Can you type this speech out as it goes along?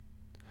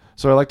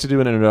So I like to do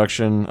an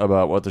introduction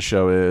about what the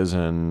show is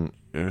and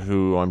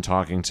who I'm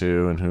talking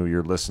to and who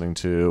you're listening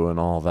to and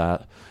all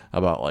that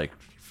about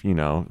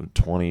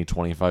 20,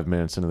 25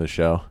 minutes into the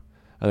show.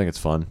 I think it's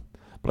fun.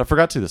 But I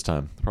forgot to this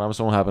time. I promise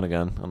it won't happen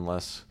again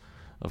unless,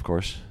 of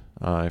course,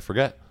 I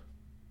forget.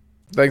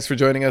 Thanks for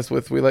joining us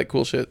with We Like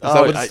Cool Shit. Is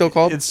that what it's still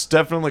called? It's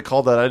definitely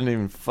called that. I didn't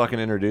even fucking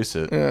introduce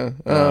it. Yeah.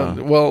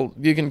 Well,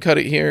 you can cut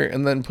it here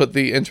and then put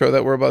the intro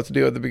that we're about to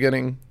do at the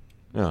beginning.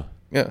 Yeah.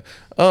 Yeah.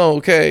 Oh,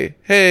 okay.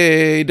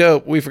 Hey,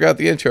 dope. We forgot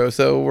the intro,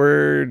 so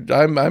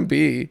I'm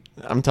B.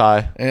 I'm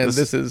Ty. And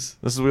this is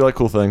We Like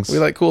Cool Things. We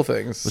Like Cool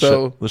Things.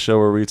 The show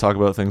where we talk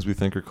about things we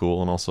think are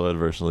cool and also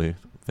adversely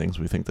things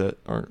we think that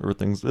aren't, or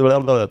things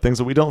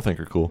that we don't think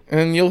are cool.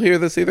 And you'll hear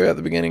this either at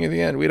the beginning or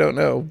the end. We don't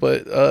know,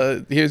 but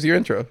here's your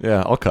intro.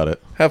 Yeah, I'll cut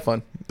it. Have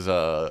fun.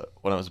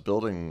 When I was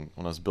building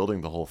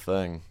the whole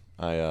thing,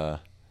 I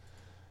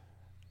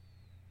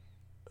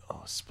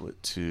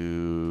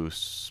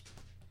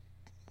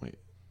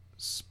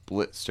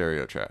split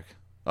stereo track.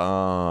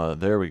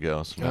 There we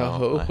go. So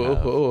now I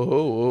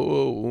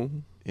have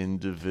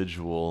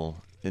individual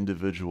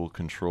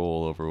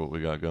control over what we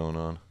got going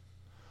on,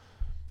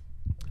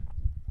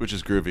 which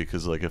is groovy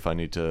because if I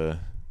need to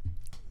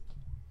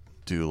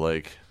do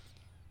if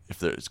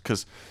there's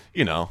because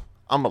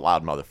I'm a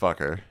loud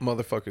motherfucker.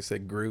 Motherfucker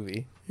said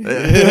groovy.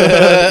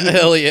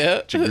 Hell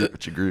yeah.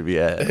 It's a groovy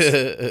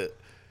ass.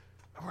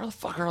 Where the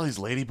fuck are all these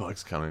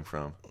ladybugs coming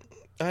from?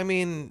 I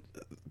mean,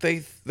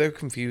 they're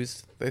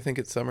confused. They think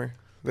it's summer.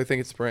 They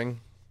think it's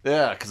spring.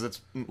 Yeah, because it's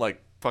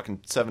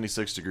fucking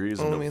 76 degrees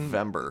in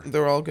November.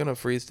 They're all going to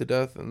freeze to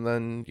death, and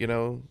then,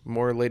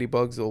 more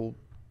ladybugs will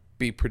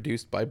be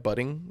produced by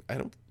budding. I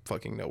don't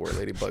fucking know where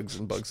ladybugs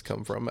and bugs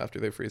come from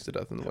after they freeze to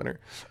death in the winter.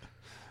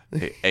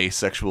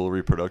 Asexual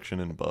reproduction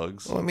in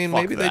bugs. Well, I mean,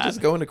 maybe they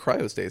just go into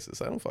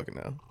cryostasis. I don't fucking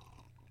know.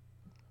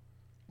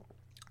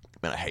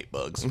 Man, I hate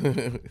bugs.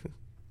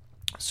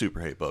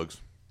 Super hate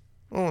bugs.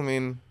 Well, I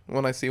mean,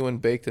 when I see one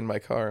baked in my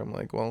car, I'm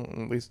like, well,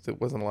 at least it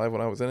wasn't alive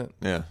when I was in it.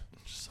 Yeah.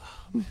 It's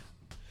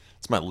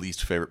my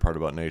least favorite part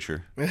about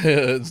nature.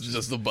 It's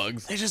just the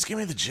bugs. They just give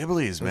me the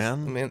gibblies,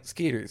 man. Man,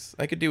 skeeters.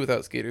 I could do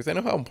without skeeters. I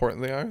know how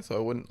important they are, so I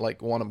wouldn't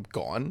want them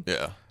gone.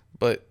 Yeah.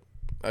 But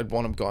I'd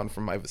want them gone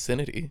from my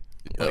vicinity.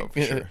 Oh,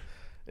 for sure.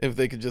 If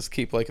they could just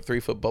keep a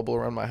 3-foot bubble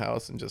around my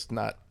house and just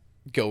not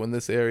go in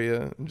this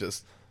area and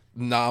just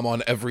nom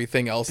on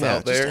everything else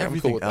out there. Just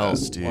everything I'm cool with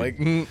else, that.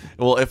 dude.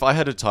 Well, if I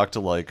had to talk to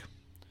white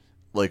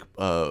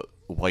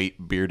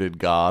bearded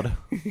God,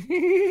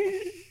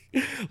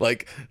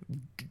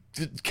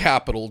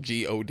 capital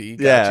G-O-D.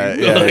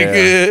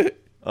 Yeah.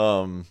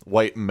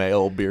 White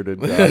male bearded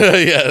God.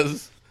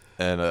 Yes.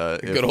 And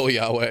good old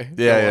Yahweh.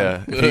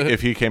 Yeah. If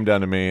he came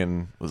down to me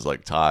and was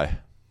like, Ty,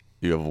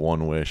 you have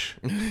one wish.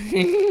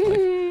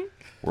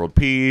 World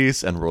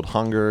peace and world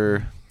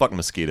hunger. Fuck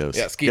mosquitoes.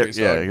 Yeah, mosquitoes.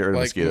 Get rid of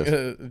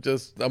mosquitoes.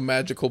 Just a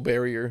magical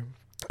barrier.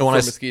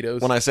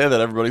 Mosquitoes. When I say that,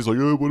 everybody's like,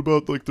 "Oh, what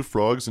about the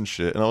frogs and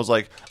shit?" And I was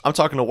like, "I'm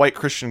talking to white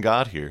Christian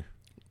God here."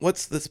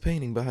 What's this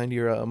painting behind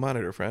your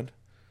monitor, friend?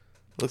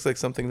 Looks like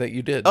something that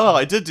you did. Oh,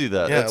 I did do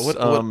that. Yeah.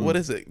 What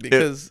is it?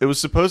 Because it was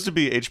supposed to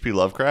be H.P.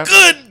 Lovecraft.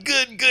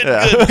 Good.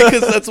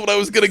 Because that's what I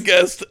was gonna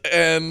guess.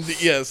 And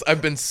yes,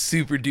 I've been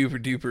super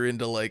duper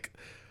into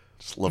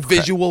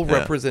visual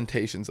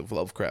representations of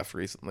Lovecraft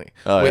recently,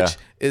 which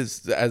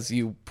is, as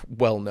you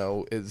well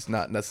know, is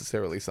not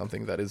necessarily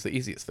something that is the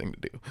easiest thing to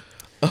do.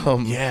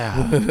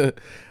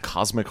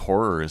 Cosmic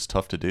horror is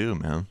tough to do,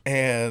 man.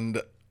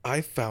 And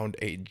I found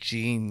a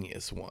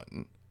genius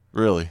one.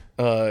 Really?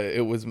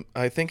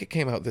 I think it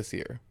came out this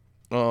year.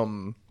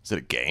 Is it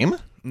a game?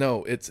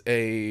 No, it's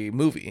a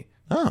movie.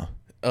 Oh.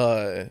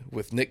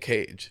 With Nick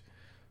Cage,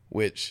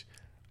 which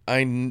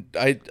I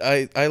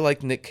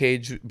liked Nick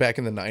Cage back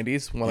in the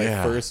 90s when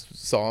I first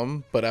saw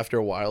him, but after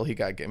a while he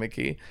got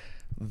gimmicky.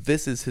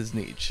 This is his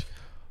niche.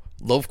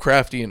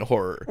 Lovecraftian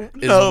horror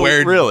is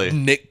where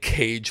Nick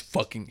Cage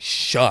fucking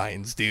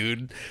shines,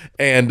 dude.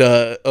 And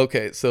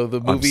okay, so the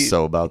movie, I'm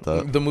so about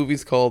that. The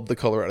movie's called The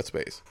Color Out of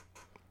Space,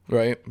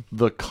 right?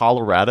 The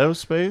Colorado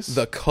Space?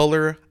 The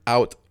Color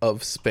Out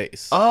of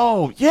Space.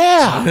 Oh,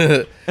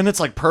 yeah. And it's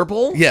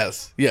purple?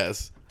 Yes.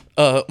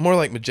 More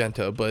like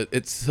magenta, but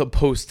it's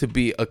supposed to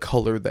be a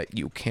color that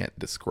you can't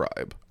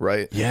describe,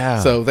 right?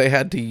 Yeah. So they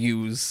had to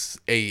use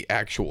a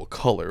actual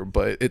color,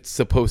 but it's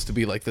supposed to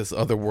be this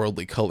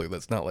otherworldly color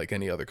that's not like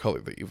any other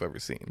color that you've ever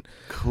seen.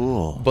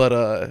 Cool.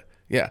 But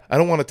yeah, I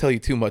don't want to tell you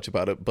too much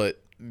about it,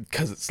 but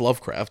because it's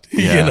Lovecraft,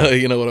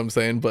 you know what I'm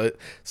saying. But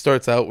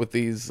starts out with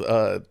these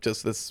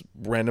just this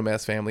random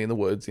ass family in the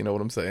woods. You know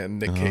what I'm saying.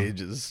 Nick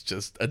Cage is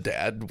just a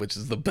dad, which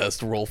is the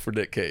best role for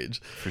Nick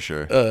Cage for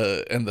sure.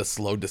 And the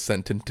slow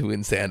descent into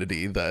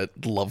insanity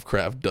that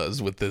Lovecraft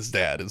does with this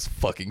dad is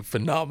fucking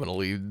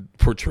phenomenally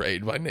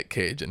portrayed by Nick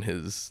Cage and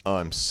his. Oh,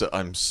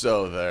 I'm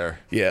so there.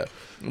 Yeah,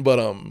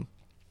 but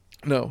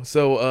no.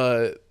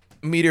 So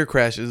meteor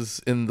crashes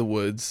in the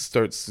woods,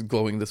 starts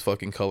glowing this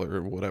fucking color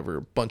or whatever.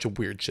 A bunch of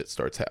weird shit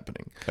starts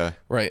happening. Okay.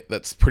 Right?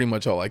 That's pretty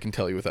much all I can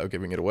tell you without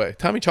giving it away.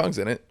 Tommy Chong's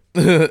in it.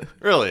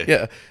 Really?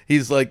 Yeah,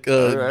 he's like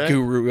a Alright.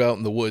 guru out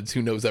in the woods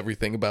who knows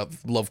everything about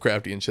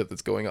Lovecraftian shit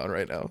that's going on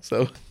right now.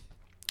 So,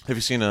 Have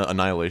you seen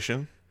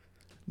Annihilation?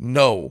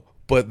 no,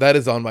 but that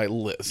is on my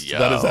list.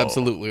 That is Yo.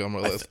 absolutely on my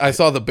list. I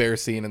saw the bear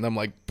scene and I'm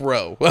like,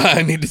 bro,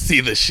 I need to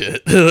see this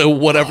shit.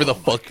 Whatever the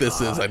fuck this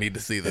is, I need to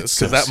see this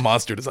because that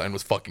monster design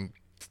was fucking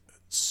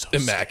So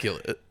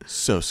immaculate.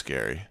 So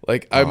scary.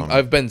 Like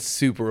I've been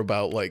super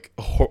about like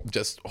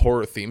just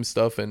horror theme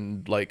stuff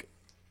and like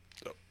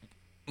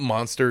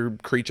monster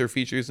creature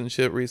features and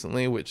shit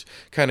recently, which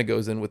kind of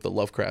goes in with the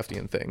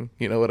Lovecraftian thing.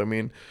 You know what I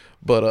mean?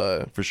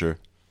 But For sure.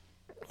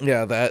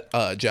 yeah,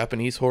 that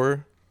Japanese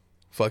horror,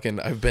 fucking,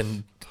 I've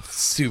been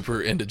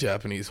super into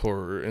Japanese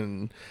horror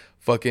and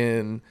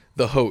fucking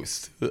The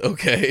Host.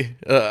 Okay,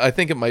 I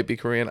think it might be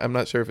Korean. I'm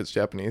not sure if it's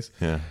Japanese.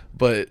 Yeah.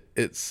 But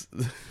it's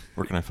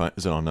Where can I find?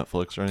 Is it on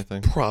Netflix or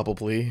anything?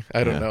 probably,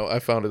 I don't Yeah. know. I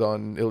found it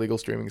on illegal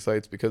streaming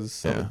sites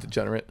because I'm a Yeah.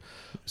 degenerate.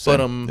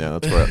 Same. But yeah,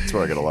 that's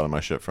where I get a lot of my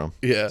shit from.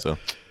 yeah. So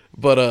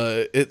But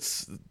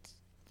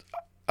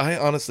I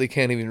honestly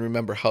can't even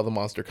remember how the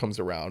monster comes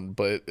around,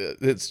 but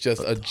it's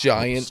just a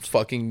giant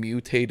fucking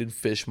mutated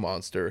fish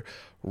monster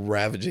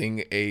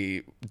ravaging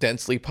a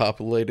densely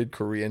populated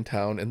Korean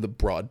town in the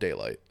broad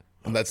daylight.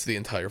 And that's the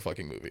entire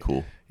fucking movie.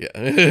 cool. Yeah.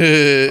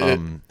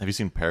 Have you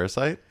seen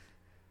Parasite?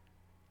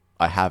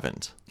 I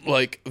haven't.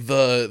 Like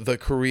the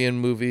Korean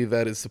movie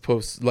that is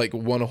supposed like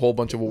won a whole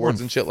bunch of awards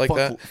and shit like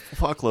that.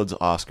 Fuckloads of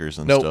Oscars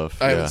and Nope,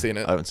 stuff. I haven't seen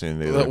it. I haven't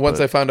seen it either. Once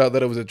but- I found out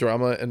that it was a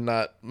drama and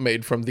not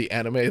made from the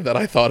anime that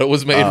I thought it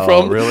was made Oh,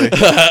 from, really?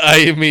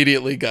 I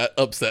immediately got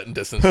upset and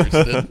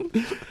disinterested.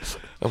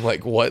 I'm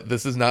like, what?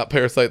 This is not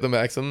Parasite the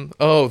Maxim?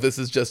 Oh, this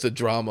is just a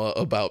drama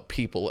about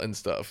people and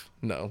stuff.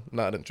 No,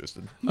 not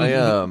interested.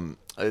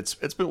 it's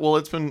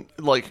been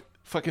like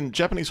fucking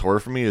Japanese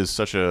horror for me is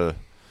such a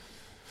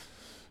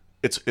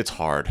it's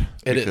hard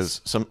It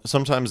because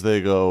sometimes they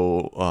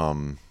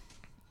go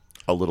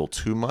a little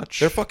too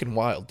much. They're fucking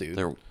wild, dude.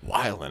 They're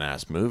wildin'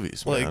 ass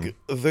movies, man. Like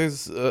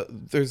there's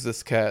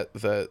this cat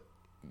that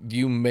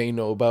you may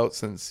know about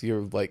since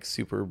you're like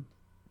super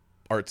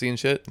artsy and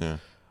shit. Yeah.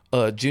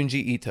 Junji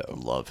Ito.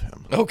 Love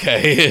him.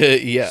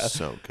 Okay, yeah.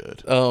 So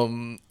good.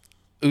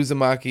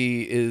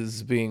 Uzumaki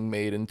is being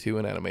made into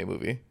an anime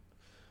movie.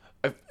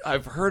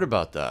 I've heard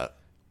about that.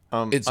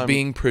 It's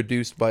being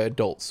produced by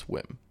Adult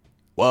Swim.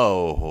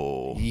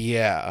 Whoa.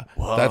 Yeah,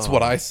 that's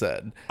what I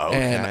said. Okay.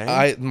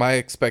 And my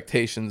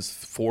expectations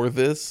for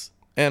this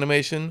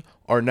animation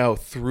are now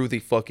through the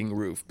fucking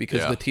roof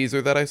because Yeah. the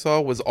teaser that I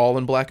saw was all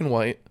in black and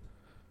white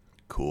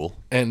Cool.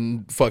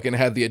 and fucking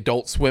had the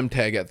Adult Swim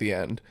tag at the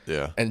end.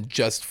 Yeah. And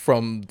just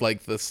from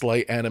like the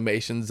slight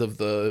animations of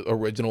the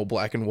original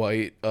black and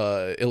white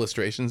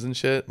illustrations and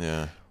shit,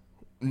 Yeah.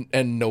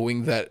 and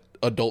knowing that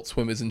Adult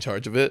Swim is in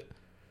charge of it,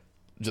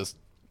 just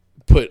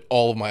put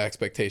all of my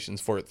expectations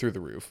for it through the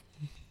roof.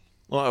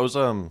 Well, I was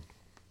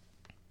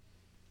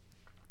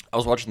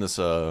watching this.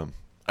 I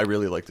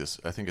really like this.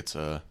 I think it's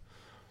called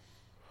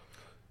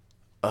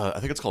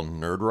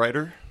Nerd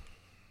Writer,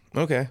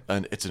 Okay.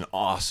 and it's an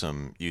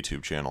awesome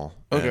YouTube channel.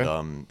 Okay.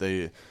 And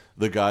the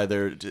guy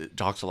there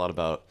talks a lot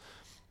about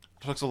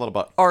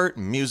art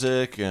and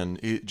music, and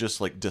he just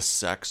like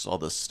dissects all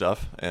this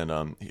stuff.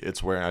 And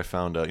it's where I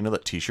found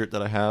that T-shirt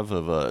that I have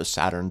of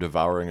Saturn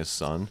devouring his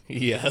son.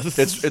 Yes.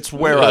 It's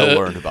where I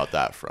learned about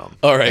that from.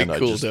 All right, and I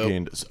cool, just dope.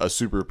 gained a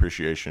super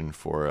appreciation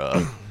for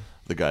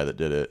the guy that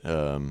did it,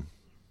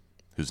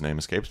 whose name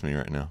escapes me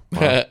right now. Wow.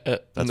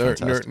 That's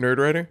fantastic. Nerd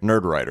Writer?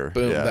 Nerd Writer.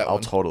 Boom, Yeah, that I'll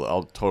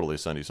one. totally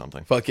send you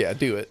something. Fuck yeah,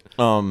 do it.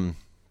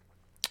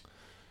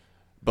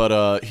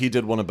 But he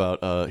did one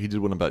about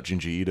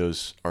Junji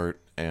Ito's art,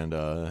 and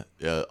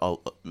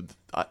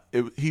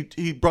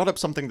he brought up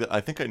something that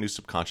I think I knew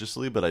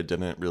subconsciously, but I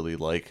didn't really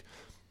like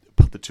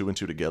put the two and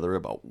two together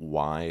about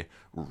why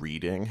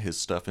reading his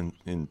stuff,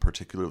 in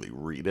particularly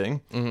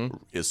reading,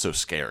 is so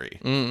scary.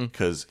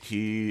 Because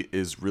he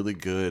is really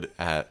good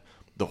at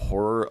the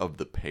horror of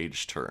the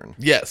page turn.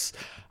 Yes.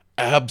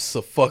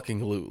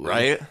 Abso-fucking-lutely.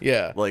 Right?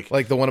 Yeah.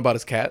 Like the one about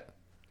his cat?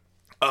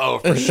 Oh,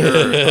 for sure.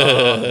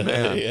 Oh,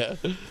 man. Yeah.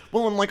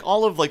 Well, and like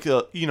all of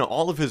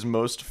all of his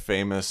most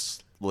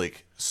famous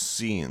like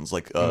scenes,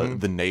 like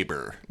The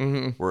Neighbor,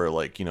 where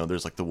like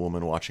there's like the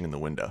woman watching in the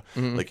window.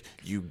 Like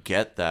you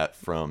get that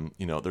from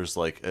there's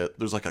like a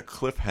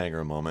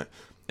cliffhanger moment,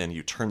 and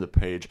you turn the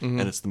page, and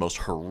it's the most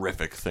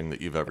horrific thing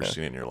that you've ever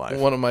seen in your life.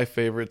 One of my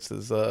favorites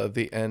is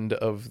the end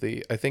of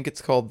I think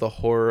it's called The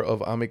Horror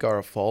of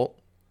Amigara Fault.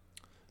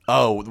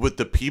 Oh, with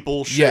the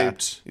people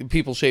shaped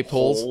people-shaped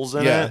holes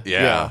in it?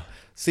 Yeah.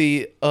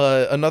 See,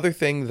 another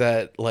thing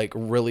that like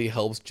really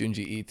helps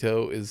Junji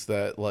Ito is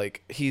that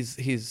like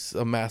he's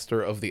a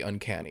master of the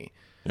uncanny.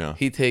 Yeah.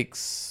 He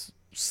takes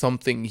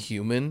something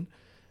human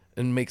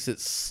and makes it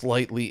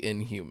slightly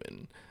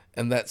inhuman.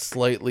 And that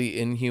slightly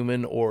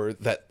inhuman, or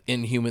that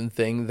inhuman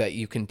thing that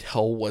you can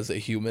tell was a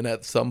human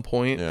at some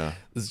point,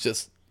 is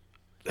just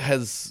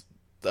has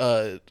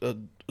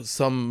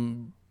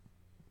some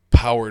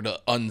power to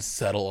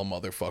unsettle a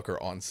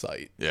motherfucker on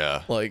sight.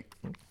 Yeah. Like,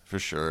 For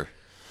sure.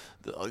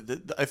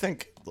 I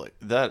think like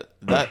that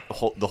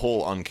the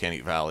whole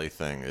Uncanny Valley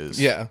thing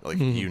is like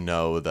you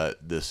know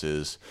that this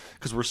is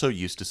because we're so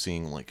used to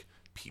seeing like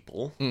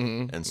people,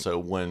 and so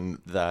when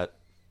that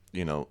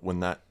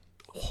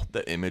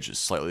the image is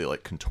slightly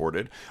like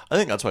contorted, I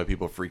think that's why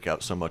people freak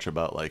out so much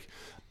about like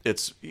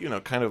it's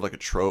kind of like a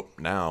trope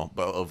now,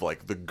 but of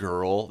like the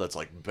girl that's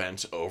like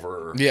bent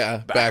over,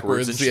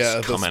 backwards and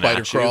the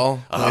spider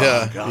crawl,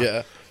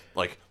 God.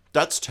 Like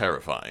that's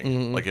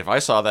terrifying. Like if I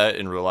saw that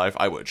in real life,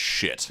 I would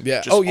shit.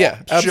 Yeah.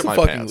 Shit my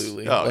pants.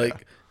 Absolutely.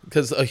 Like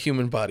because a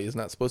human body is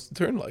not supposed to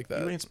turn like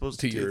that. You ain't supposed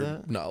to do your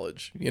that.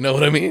 knowledge. You know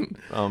what I mean?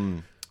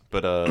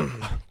 But I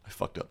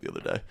fucked up the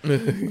other day.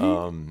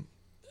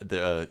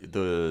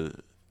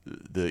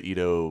 The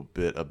Ito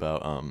bit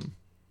about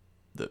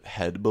the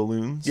head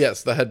balloons.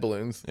 Yes, the head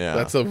balloons. Yeah,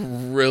 that's a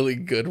really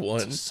good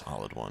one. It's a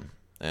solid one.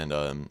 And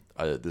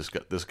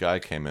this guy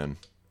came in,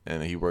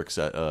 and he works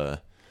at the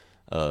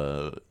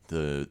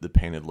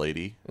Painted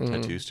Lady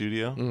tattoo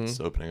studio. It's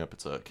opening up.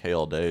 It's a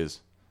KL Days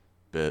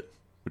bit,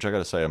 which I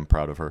gotta say I'm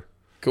proud of her.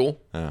 Cool.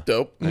 Yeah.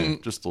 Dope. Hey,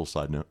 just a little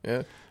side note.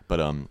 Yeah.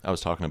 But I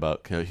was talking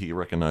about he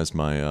recognized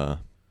my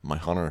my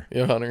hunter.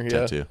 Your hunter.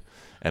 Tattoo. Yeah.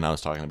 And I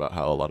was talking about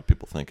how a lot of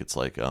people think it's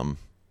like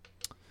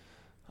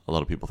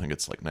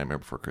Nightmare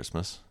Before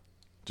Christmas,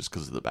 just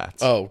because of the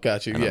bats. Oh,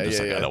 got you. And Yeah, I'm just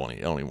yeah, like, yeah. I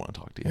don't even want to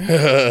talk to you.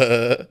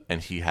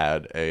 And he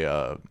had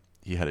a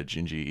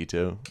Junji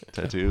Ito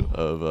tattoo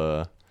of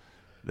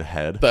the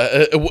head.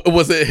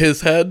 Was it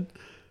his head?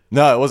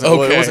 No, it wasn't.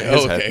 Okay, It wasn't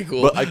his head. okay,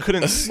 cool. But I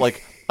couldn't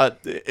like.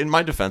 In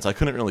my defense, I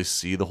couldn't really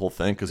see the whole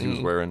thing because he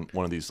was wearing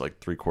one of these like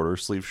 3/4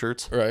 sleeve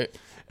shirts, Right.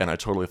 and I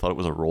totally thought it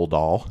was a roll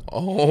doll.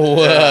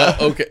 Oh,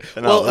 okay.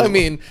 And Well, I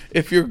mean,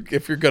 if you're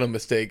gonna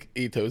mistake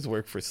Ito's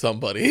work for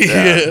somebody,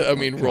 I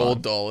mean,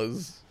 Roald Dahl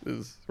is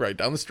right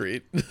down the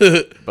street.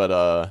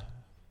 But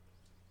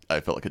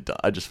I felt like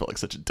I just felt like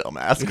such a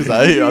dumbass because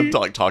I'm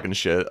like talking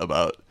shit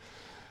about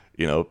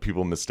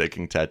people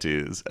mistaking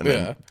tattoos, and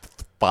then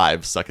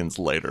 5 seconds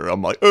later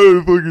I'm like, oh,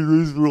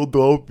 fucking this Roald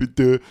Dahl.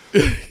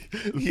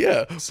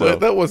 Yeah, So- but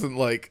that wasn't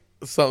like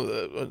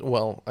some.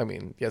 Well, I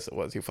mean, yes, it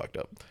was. You fucked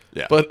up.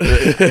 Yeah, But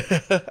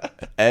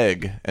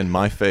Egg and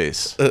my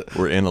face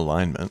were in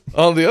alignment.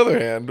 on the other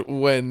hand,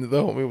 when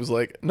the homie was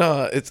like,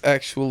 "Nah, it's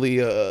actually,"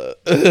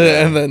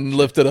 and then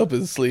lifted up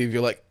his sleeve,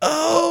 you're like,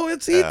 "Oh,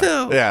 it's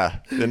Ito." Yeah,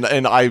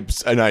 and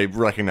I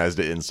recognized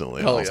it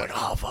instantly. Hell I was yeah. like,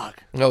 oh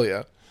fuck. Hell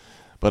yeah.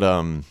 But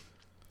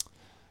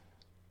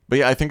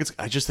yeah, I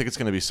just think it's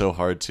going to be so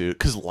hard to,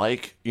 because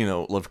like,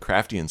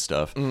 Lovecraftian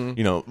stuff,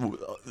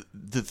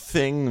 the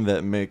thing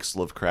that makes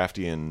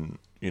Lovecraftian,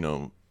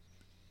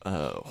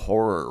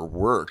 horror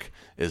work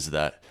is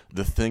that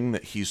the thing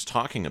that he's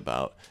talking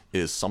about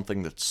is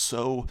something that's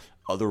so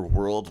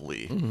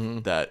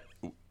otherworldly that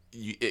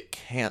it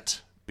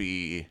can't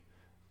be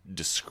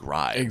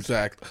described.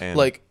 Exactly. And-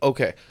 Like,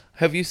 okay,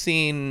 have you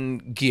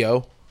seen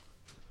Gyo?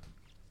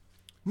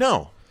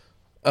 No,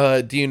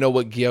 Do you know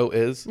what Gyo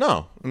is?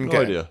 no Okay.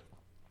 idea.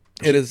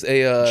 It is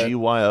a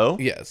GYO?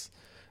 yes,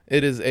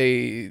 it is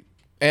a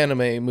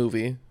anime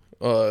movie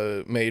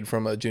made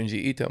from a Junji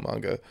Ito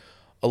manga.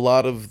 A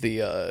lot of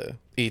the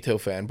Ito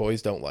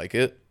fanboys don't like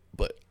it,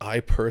 but I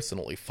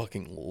personally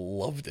fucking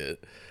loved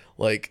it.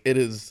 Like it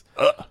is,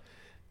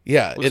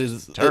 yeah, it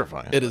is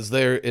terrifying. It is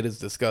there. It is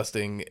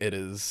disgusting. It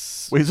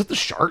is. Wait, is it the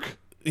shark?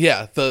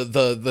 Yeah,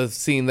 the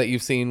scene that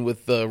you've seen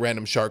with the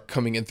random shark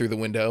coming in through the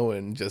window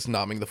and just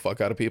nomming the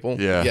fuck out of people.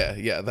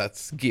 Yeah.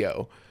 That's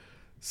Gyo.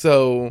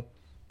 So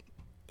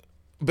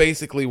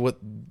basically what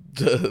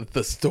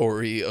the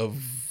story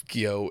of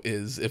Gyo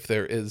is, if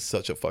there is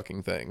such a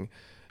fucking thing,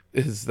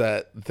 is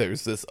that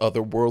there's this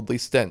otherworldly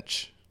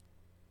stench.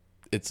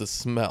 It's a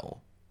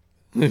smell.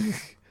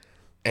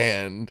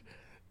 And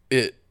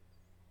it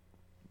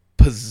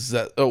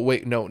oh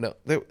wait, no.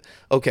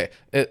 Okay.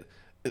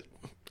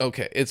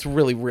 Okay, it's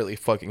really, really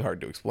fucking hard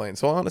to explain.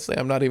 So honestly,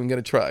 I'm not even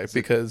going to try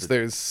because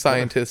there's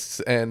scientists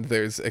and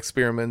there's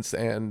experiments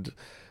and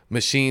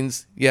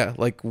machines. Yeah,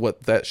 like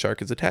what that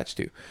shark is attached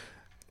to.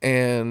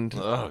 And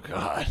Oh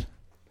god.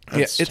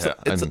 yeah,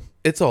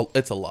 it's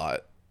a lot.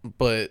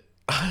 But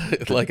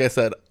like I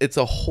said, it's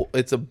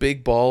a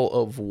big ball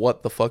of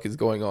what the fuck is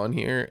going on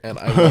here, and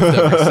I loved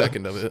every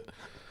second of it.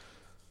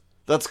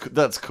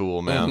 That's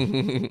cool,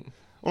 man.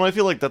 Well, I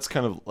feel like that's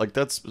kind of like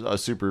that's a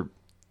super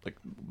like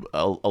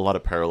a lot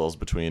of parallels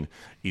between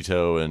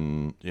Ito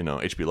and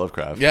H.P.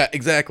 Lovecraft. Yeah,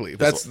 exactly.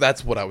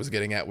 That's what I was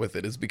getting at with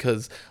it, is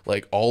because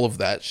like all of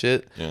that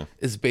shit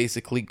is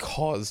basically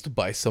caused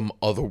by some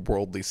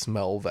otherworldly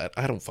smell that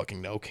I don't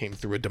fucking know came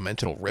through a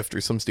dimensional rift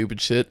or some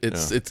stupid shit.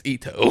 It's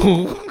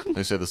Ito.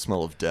 They say the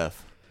smell of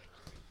death,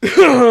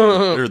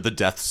 or the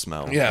death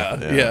smell.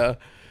 Yeah.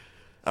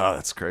 Oh,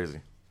 that's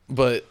crazy.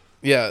 But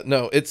yeah,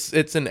 no, it's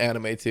an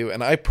anime too,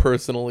 and I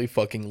personally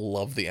fucking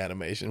love the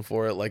animation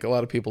for it. Like a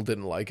lot of people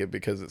didn't like it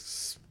because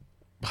it's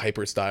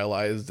hyper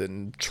stylized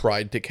and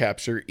tried to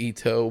capture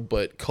Ito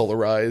but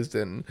colorized,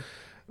 and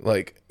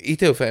like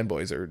Ito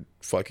fanboys are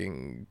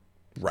fucking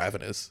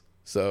ravenous.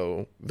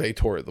 So they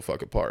tore it the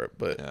fuck apart.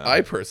 But Yeah.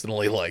 I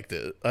personally liked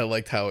it. I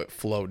liked how it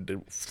flowed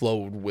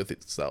with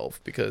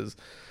itself, because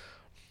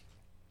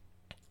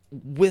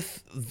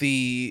with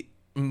the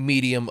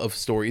medium of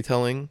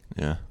storytelling,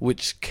 Yeah.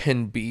 which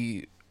can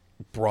be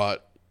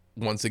brought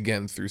once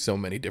again through so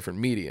many different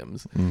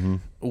mediums,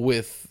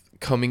 with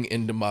coming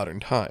into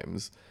modern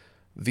times,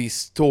 these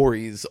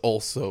stories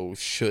also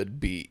should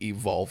be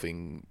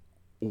evolving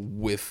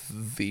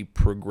with the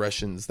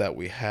progressions that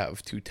we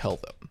have to tell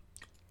them.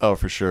 Oh,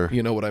 for sure.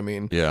 You know what I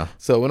mean? Yeah.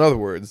 So in other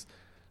words,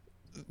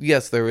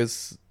 yes, there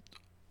is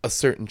a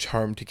certain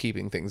charm to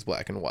keeping things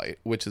black and white,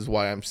 which is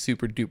why I'm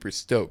super duper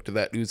stoked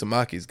that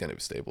Uzumaki is going to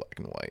stay black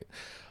and white.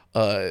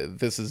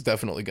 This is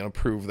definitely going to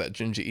prove that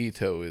Junji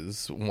Ito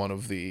is one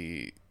of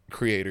the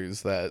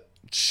creators that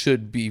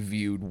should be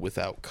viewed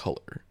without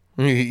color.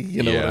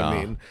 You know what I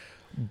mean?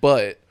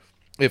 But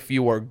if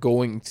you are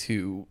going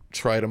to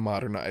try to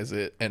modernize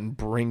it and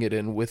bring it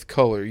in with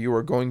color, you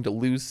are going to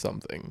lose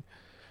something.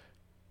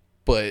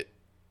 But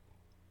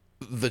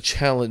the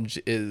challenge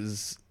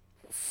is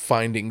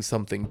finding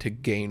something to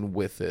gain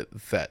with it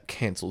that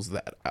cancels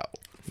that out.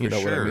 You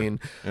know what I mean?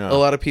 Yeah. A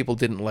lot of people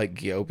didn't like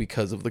Gyo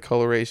because of the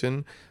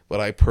coloration, but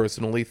I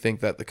personally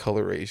think that the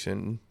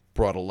coloration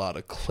brought a lot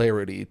of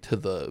clarity to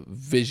the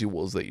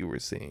visuals that you were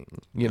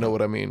seeing. You know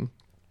what I mean?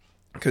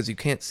 Because you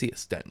can't see a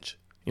stench.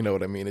 You know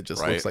what I mean? It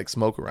just looks like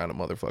smoke around a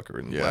motherfucker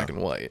in black and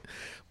white.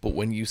 But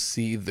when you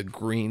see the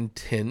green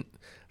tint,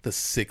 the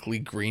sickly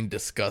green,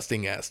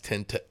 disgusting ass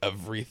tint to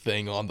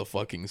everything on the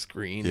fucking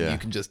screen, you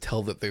can just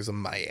tell that there's a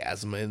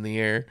miasma in the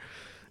air.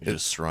 You're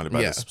just surrounded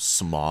by this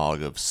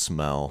smog of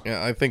smell.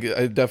 Yeah,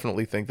 I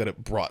definitely think that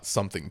it brought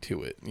something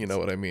to it. You know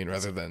what I mean?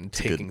 Rather than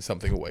taking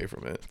something away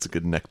from it. It's a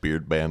good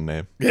neckbeard band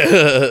name.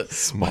 Yeah.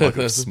 Smog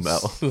of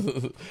smell.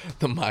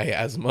 The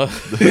miasma.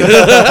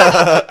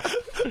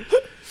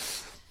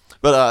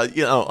 But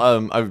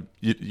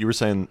you were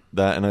saying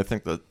that, and I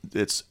think that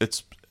it's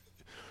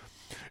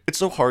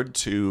so hard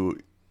to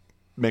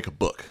make a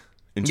book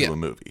into a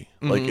movie.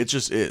 Like it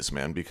just is,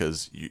 man,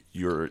 because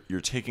you're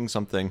taking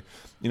something,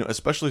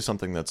 especially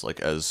something that's like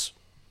as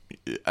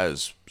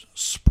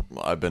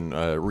I've been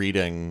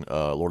reading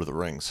Lord of the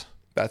Rings.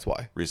 That's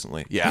why.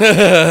 Recently.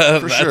 Yeah.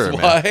 For sure,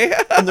 why. man.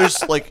 And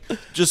there's like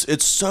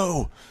it's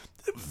so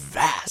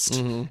vast,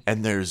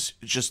 and there's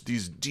just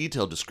these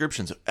detailed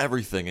descriptions of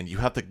everything, and you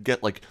have to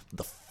get like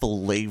the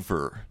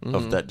flavor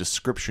of that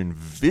description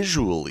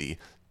visually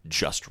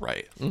just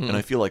right. And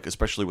I feel like,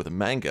 especially with a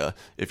manga,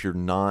 if you're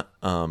not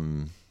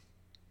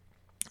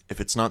if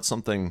it's not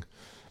something,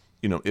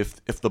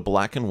 if the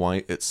black and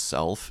white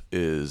itself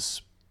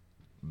is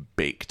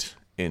baked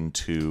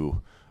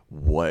into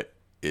what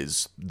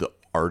is the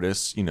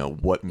artist,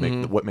 what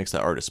makes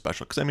that artist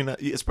special. Because I mean,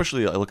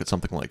 especially I look at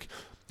something like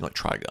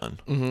Trigun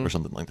or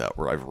something like that,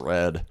 where I've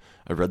read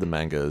the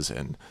mangas,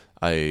 and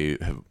I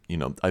have,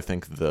 I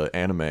think the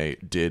anime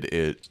did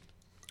it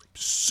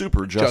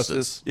super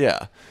justice.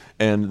 Yeah.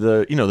 And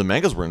the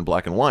mangas were in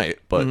black and white,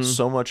 but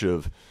so much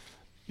of,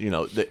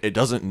 it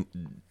doesn't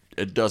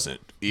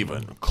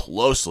even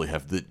closely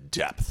have the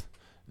depth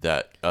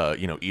that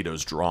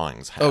Ito's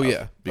drawings have. Oh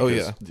yeah.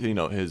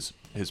 Because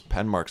his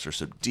pen marks are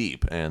so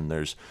deep, and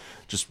there's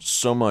just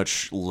so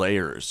much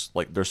layers.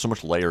 Like there's so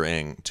much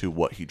layering to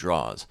what he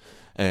draws.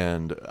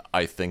 And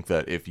I think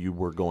that if you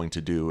were going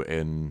to do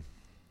and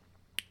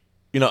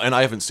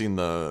I haven't seen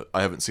the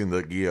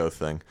Gyo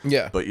thing.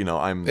 Yeah. But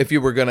if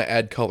you were gonna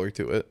add color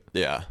to it.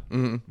 Yeah.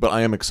 But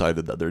I am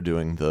excited that they're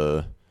doing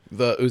the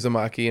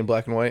Uzumaki in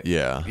black and white.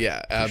 Yeah.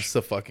 Yeah,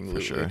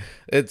 abso-fucking-lutely. For sure.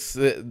 It's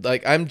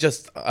like I'm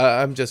just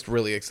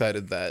really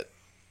excited that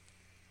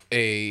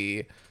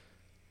a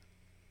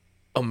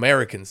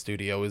American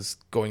studio is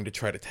going to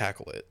try to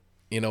tackle it.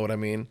 You know what I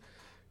mean?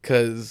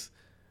 Because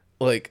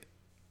like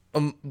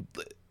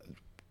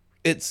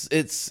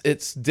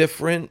it's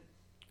different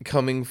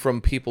coming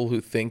from people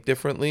who think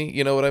differently,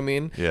 you know what I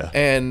mean? Yeah.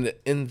 And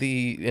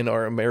in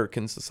our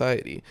American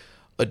society,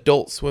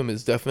 Adult Swim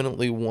is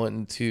definitely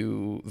one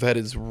that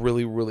is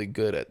really, really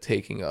good at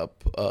taking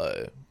up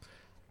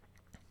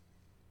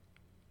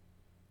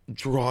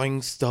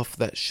drawing stuff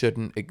that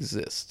shouldn't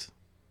exist.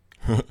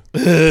 For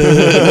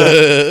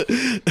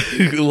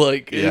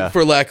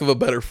lack of a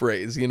better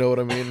phrase, you know what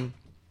I mean?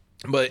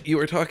 But you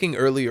were talking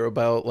earlier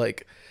about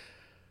like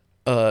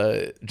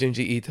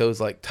Junji Ito's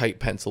like tight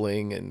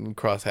penciling and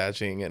cross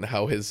hatching, and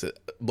how his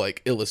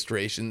like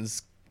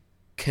illustrations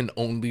can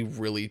only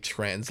really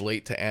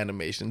translate to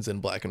animations in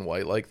black and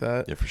white like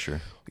that. Yeah, for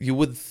sure. You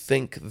would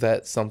think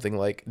that something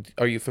like,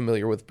 are you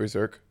familiar with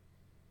Berserk?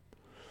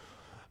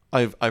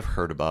 I've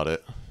heard about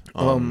it.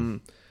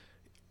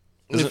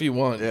 If you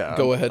want,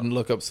 go ahead and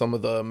look up some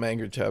of the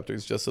manga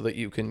chapters just so that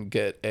you can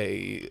get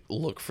a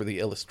look for the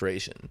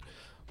illustration.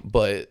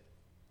 But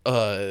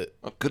oh,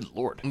 good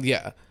lord.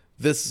 Yeah.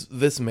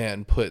 This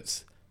man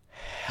puts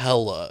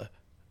hella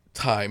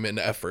time and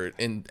effort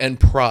and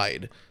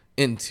pride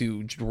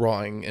into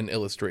drawing and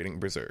illustrating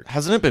Berserk.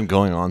 Hasn't it been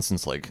going on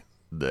since like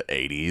the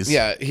 80s?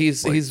 Yeah,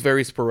 he's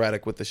very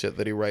sporadic with the shit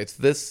that he writes.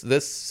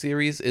 This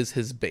series is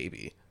his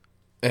baby.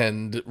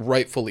 and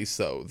rightfully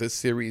so. This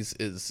series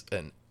is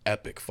an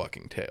epic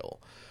fucking tale.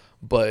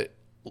 But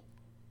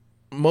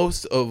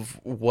most of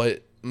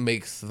what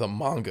makes the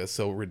manga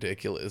so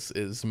ridiculous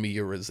is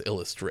Miura's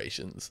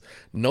illustrations.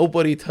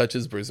 Nobody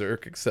touches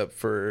Berserk except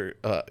for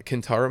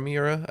Kentaro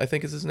Miura, I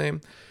think is his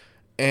name.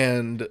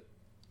 And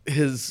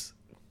his...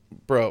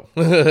 Bro,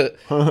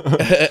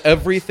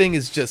 everything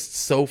is just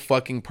so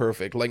fucking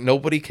perfect. Like,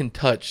 nobody can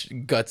touch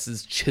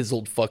Guts'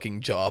 chiseled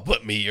fucking jaw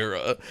but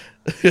Miura.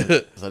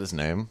 Is that his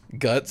name?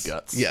 Guts?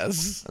 Guts.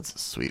 Yes. That's a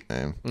sweet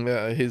name.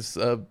 Yeah, his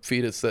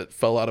fetus that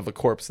fell out of a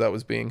corpse that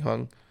was being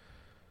hung.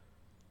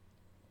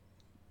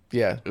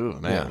 Yeah. Ooh,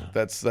 man.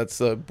 Yeah,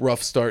 that's a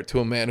rough start to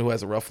a man who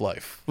has a rough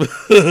life.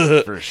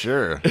 For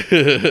sure.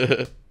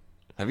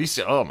 Have you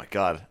seen... Oh, my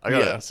God. I got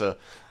Yeah. it. So,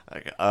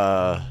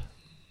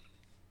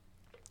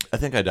 I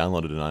think I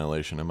downloaded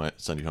Annihilation. I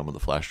might send you home with a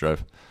flash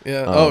drive.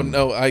 Yeah. Oh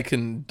no, I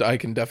can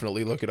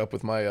definitely look it up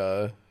with my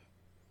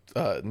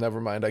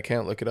never mind, I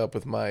can't look it up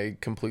with my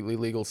completely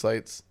legal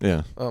sites.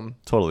 Yeah.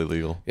 Totally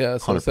legal. Yeah,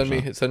 so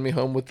 100%. send me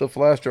home with the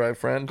flash drive,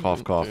 friend.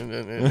 Cough, cough.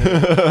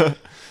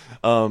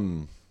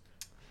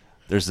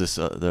 There's this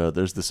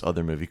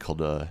other movie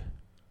called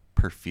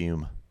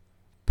Perfume.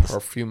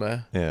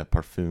 Parfume. Yeah,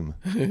 Parfume.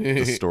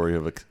 the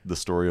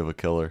story of a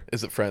killer.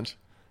 Is it French?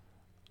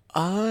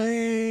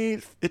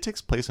 It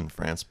takes place in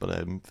France, but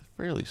I'm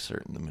fairly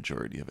certain the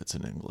majority of it's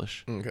in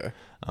English. Okay.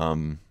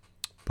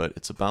 But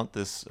it's about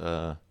this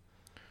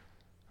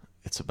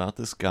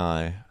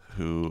guy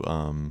who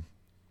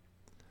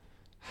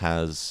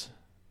has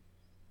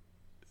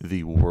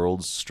the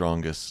world's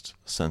strongest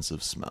sense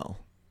of smell.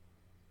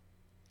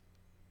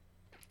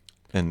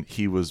 And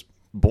he was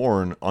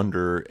born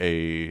under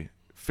a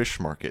fish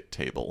market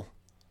table.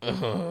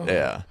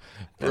 Yeah.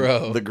 And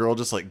Bro. the girl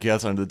just like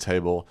gets under the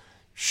table,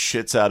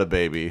 shits out a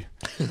baby,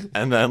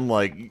 and then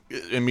like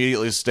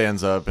immediately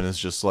stands up and is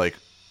just like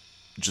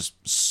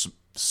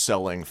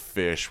selling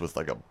fish with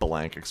like a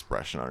blank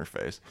expression on her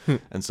face.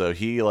 And so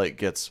he like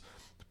gets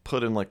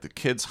put in like the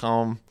kids'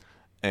 home,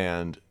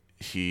 and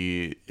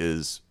he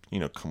is,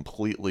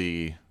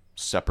 completely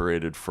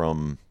separated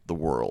from the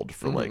world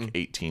for like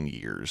 18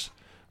 years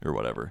or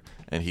whatever.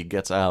 And he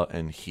gets out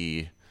and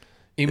he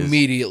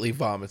immediately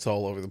vomits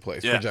all over the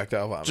place. Yeah.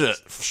 Projectile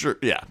vomits. Sure,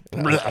 yeah.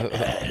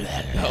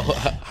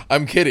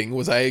 I'm kidding.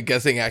 Was I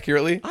guessing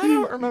accurately? I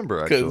don't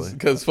remember actually.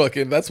 Because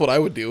fucking that's what I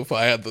would do if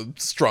I had the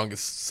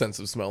strongest sense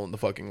of smell in the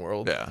fucking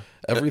world. Yeah.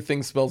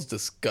 Everything smells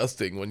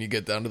disgusting when you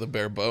get down to the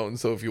bare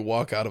bones. So if you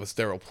walk out of a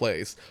sterile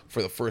place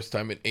for the first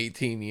time in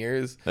 18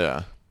 years,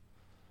 Yeah.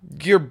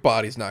 your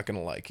body's not going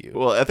to like you.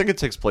 Well, I think it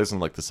takes place in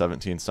like the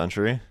 17th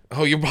century.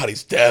 Oh, your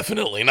body's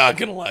definitely not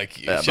going to like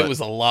you. Yeah, Shit but- was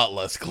a lot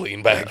less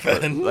clean back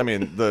then. I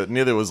mean,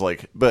 neither was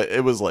like, but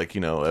it was like,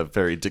 a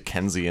very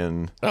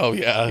Dickensian, Oh,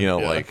 yeah. yeah.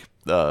 like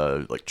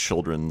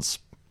children's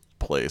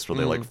place where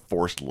they like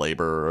forced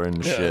labor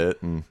and Yeah.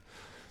 shit.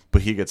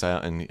 But he gets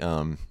out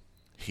and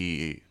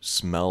he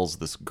smells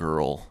this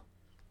girl.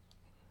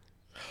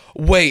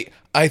 Wait,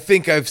 I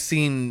think I've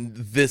seen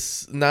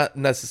this, not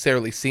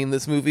necessarily seen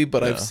this movie,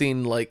 but I've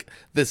seen like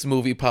this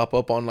movie pop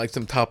up on like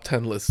some top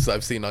 10 lists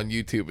I've seen on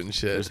YouTube and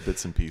shit. There's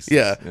bits and pieces.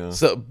 Yeah,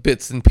 so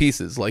bits and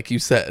pieces, like you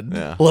said.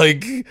 Yeah.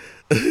 Like,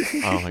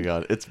 Oh my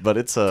God. It's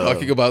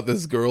talking about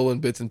this girl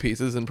and bits and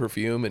pieces and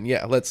perfume, and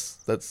yeah, it's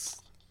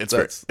that's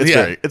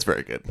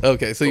very good.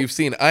 Okay, so you've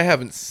seen. I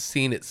haven't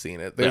seen it.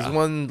 There's Yeah.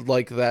 one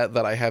like that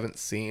I haven't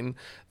seen,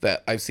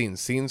 that I've seen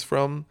scenes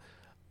from.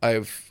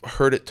 I've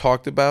heard it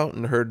talked about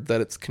and heard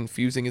that it's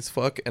confusing as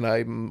fuck, and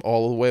I'm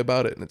all the way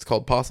about it. And it's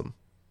called Possum.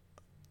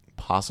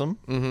 Possum?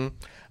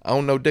 I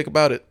don't know dick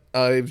about it.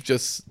 I've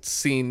just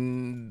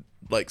seen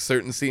like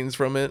certain scenes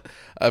from it.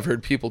 I've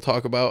heard people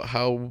talk about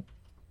how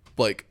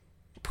like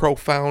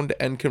profound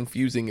and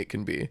confusing it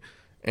can be,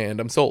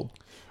 and I'm sold.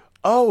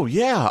 Oh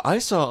yeah, I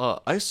saw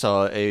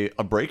a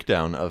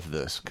breakdown of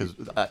this because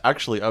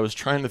actually I was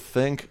trying to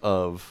think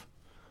of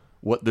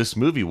what this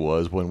movie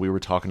was when we were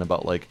talking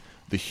about like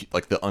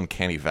the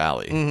uncanny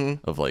valley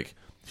of like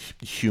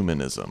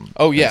humanism.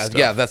 Oh yeah,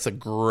 yeah, that's a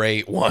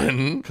great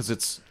one. Because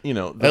it's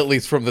At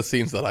least from the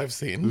scenes that I've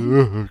seen.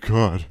 oh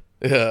God,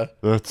 Yeah.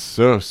 that's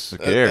so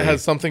scary. It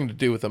has something to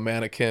do with a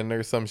mannequin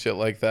or some shit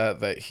like that.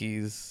 That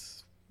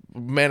he's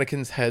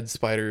mannequin's head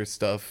spider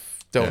stuff.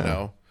 Don't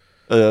know.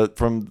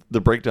 From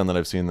the breakdown that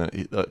I've seen,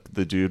 that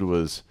the dude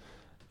was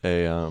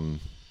a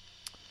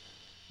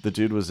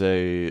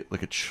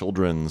like a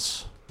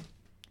children's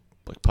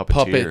like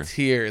puppeteer.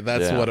 Puppeteer.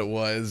 That's Yeah. what it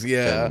was.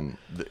 Yeah. And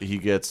he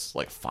gets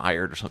like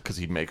fired or something because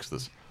he makes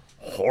this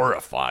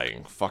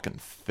horrifying fucking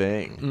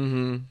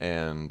thing,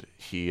 and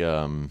he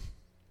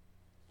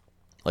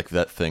like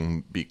that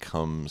thing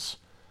becomes,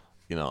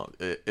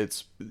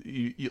 it's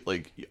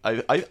like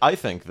I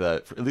think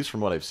that at least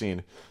from what I've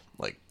seen,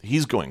 like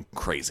he's going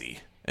crazy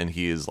and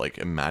he is like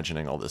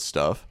imagining all this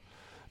stuff.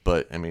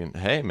 But I mean,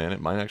 hey man,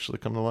 it might actually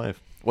come to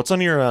life. What's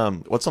on your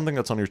what's something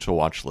that's on your to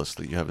watch list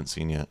that you haven't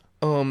seen yet?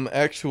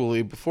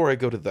 Actually, before I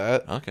go to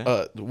that, Okay.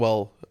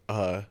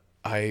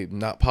 I'm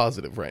not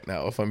positive right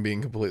now, if I'm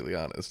being completely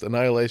honest.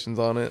 Annihilation's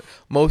on it.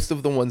 Most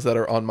of the ones that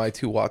are on my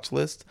to watch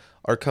list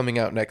are coming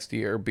out next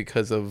year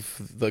because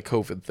of the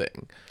COVID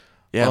thing.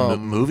 Yeah,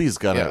 movies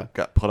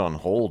got put on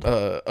hold.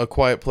 A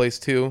Quiet Place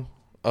 2.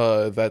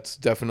 That's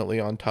definitely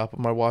on top of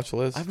my watch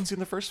list. I haven't seen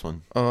the first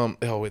one.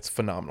 It's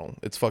phenomenal.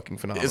 It's fucking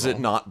phenomenal. Is it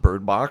not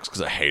Bird Box?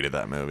 Because I hated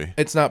that movie.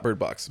 It's not Bird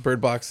Box.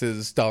 Bird Box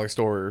is Dollar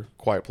Store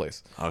Quiet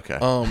Place. Okay.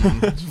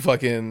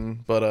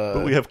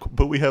 But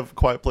we have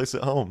Quiet Place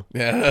at Home.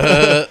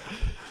 Yeah.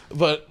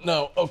 But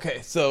no,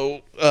 okay.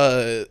 So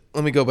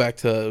let me go back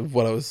to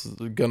what I was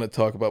gonna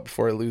talk about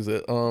before I lose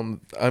it.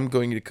 I'm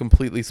going to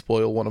completely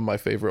spoil one of my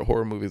favorite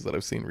horror movies that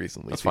I've seen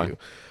recently. That's fine.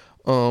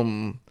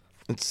 You.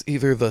 It's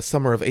either the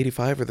summer of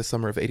 '85 or the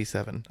summer of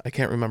 '87. I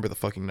can't remember the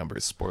fucking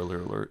numbers. Spoiler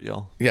alert,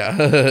 y'all.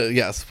 Yeah,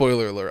 yeah.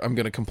 Spoiler alert. I'm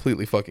gonna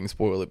completely fucking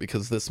spoil it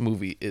because this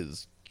movie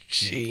is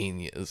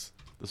genius.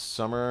 The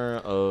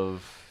summer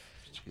of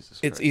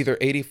Jesus Christ. It's either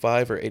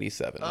 '85 or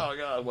 '87. Oh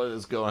god, what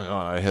is going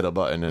on? I hit a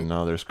button and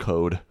now there's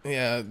code.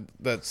 Yeah,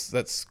 that's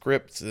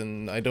script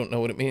and I don't know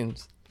what it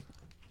means.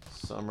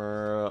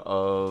 Summer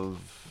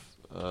of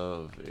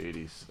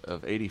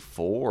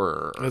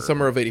 84. The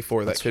summer of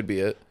 '84. That could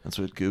be it. That's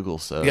what Google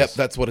says. Yep,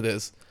 that's what it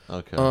is.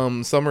 Okay.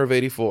 Summer of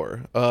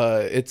 '84.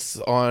 It's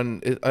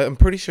on. I'm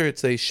pretty sure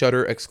it's a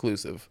Shudder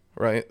exclusive,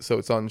 right? So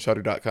it's on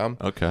Shudder.com.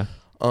 Okay.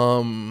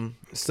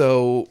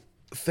 So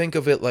think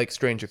of it like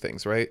Stranger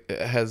Things, right?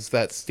 It has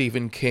that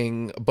Stephen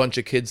King bunch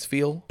of kids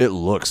feel. It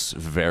looks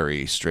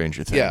very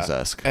Stranger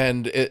Things-esque. Yeah,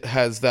 and it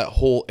has that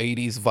whole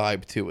 80s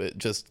vibe to it.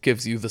 Just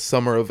gives you the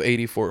summer of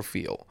 '84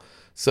 feel.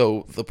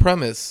 So the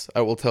premise,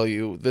 I will tell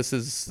you, this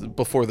is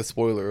before the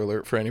spoiler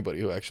alert for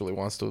anybody who actually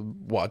wants to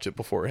watch it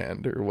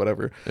beforehand or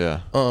whatever.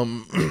 Yeah.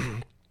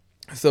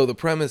 So the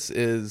premise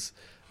is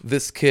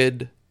this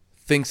kid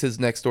thinks his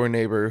next door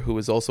neighbor, who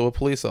is also a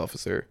police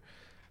officer,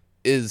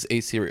 is a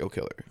serial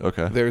killer.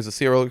 Okay. There's a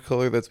serial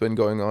killer that's been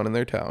going on in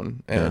their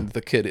town, and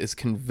the kid is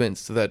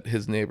convinced that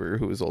his neighbor,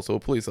 who is also a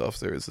police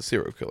officer, is a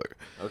serial killer.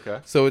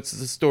 Okay. So it's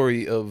the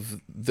story of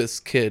this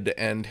kid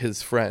and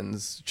his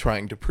friends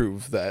trying to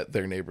prove that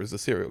their neighbor's a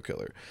serial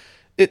killer.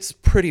 It's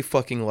pretty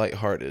fucking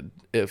lighthearted,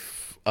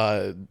 if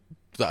I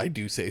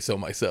do say so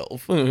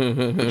myself.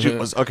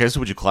 Okay, so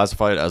would you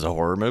classify it as a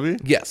horror movie?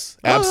 Yes,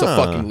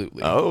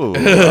 absolutely.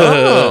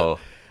 Oh.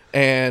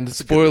 And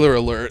spoiler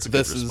alert,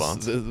 this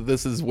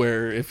is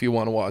where, if you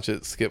want to watch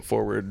it, skip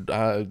forward.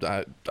 I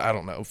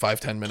don't know,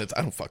 5-10 minutes.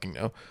 I don't fucking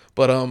know.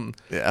 But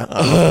yeah.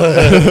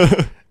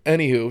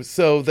 Anywho,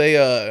 so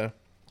they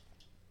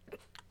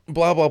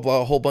blah blah blah.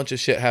 A whole bunch of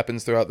shit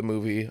happens throughout the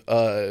movie.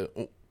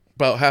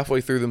 About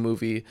halfway through the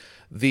movie,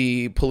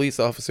 the police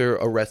officer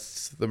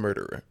arrests the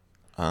murderer.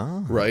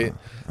 Right.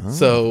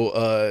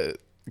 So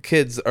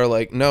kids are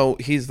like, no,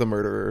 he's the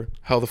murderer.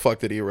 How the fuck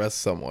did he arrest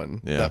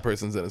someone? Yeah. That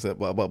person's innocent,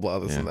 blah, blah, blah,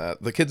 this and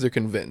that. The kids are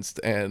convinced.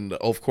 And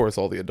of course,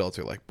 all the adults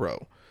are like,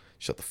 bro,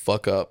 shut the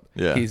fuck up.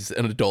 Yeah. He's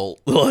an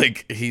adult.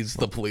 Like, he's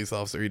the police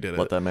officer. He did it.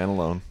 Let that man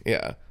alone.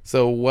 Yeah.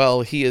 So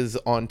while he is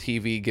on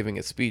TV giving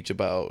a speech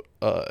about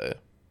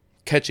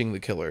catching the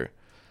killer,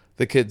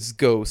 the kids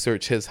go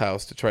search his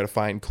house to try to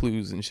find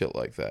clues and shit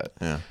like that.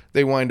 Yeah.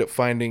 They wind up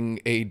finding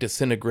a half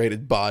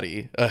disintegrated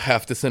body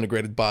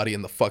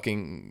in the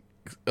fucking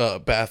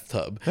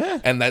bathtub.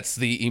 And that's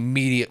the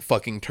immediate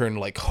fucking turn,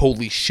 like,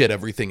 holy shit,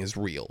 everything is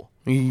real.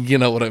 You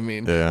know what I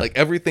mean? Yeah. Like,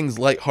 everything's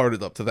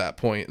lighthearted up to that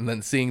point, and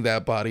then seeing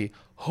that body,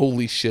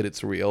 holy shit,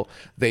 it's real.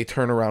 They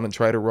turn around and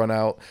try to run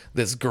out.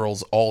 This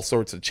girl's all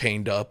sorts of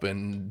chained up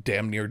and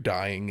damn near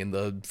dying in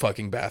the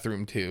fucking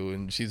bathroom too,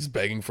 and she's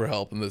begging for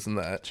help and this and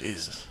that.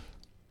 Jesus.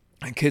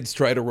 And kids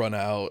try to run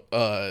out.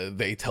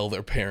 They tell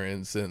their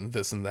parents and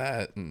this and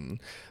that. And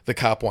the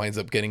cop winds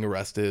up getting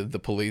arrested. The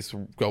police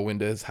go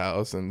into his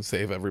house and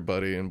save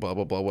everybody and blah,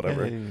 blah, blah,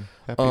 whatever. Hey,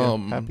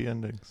 happy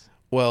endings.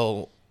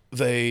 Well,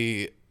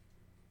 they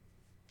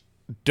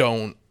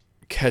don't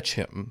catch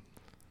him.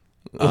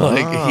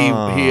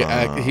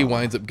 Like, he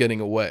winds up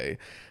getting away.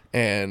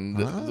 And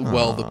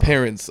while the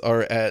parents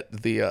are at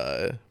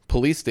the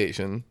police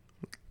station,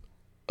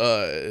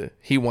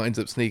 he winds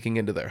up sneaking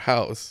into their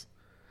house,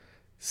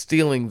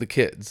 stealing the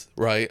kids,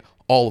 right?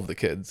 All of the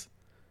kids.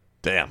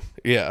 Damn.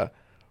 Yeah.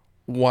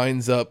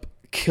 Winds up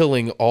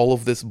killing all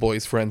of this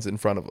boy's friends in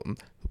front of him.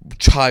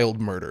 Child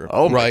murder.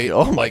 Right?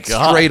 Oh my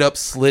God. Straight up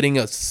slitting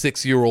a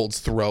 6-year-old's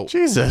throat.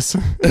 Jesus.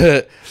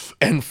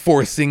 And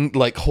forcing,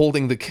 like,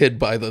 holding the kid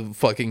by the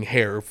fucking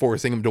hair,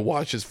 forcing him to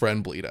watch his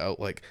friend bleed out.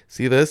 Like,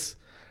 see this?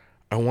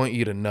 I want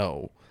you to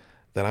know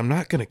that I'm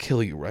not going to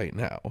kill you right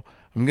now.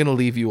 I'm going to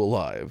leave you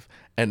alive.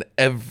 And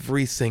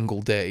every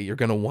single day, you're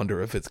going to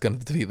wonder if it's going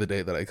to be the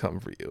day that I come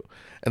for you.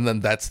 And then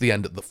that's the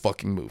end of the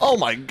fucking movie. Oh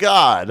my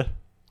God.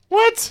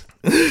 What?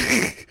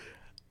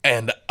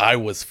 And I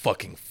was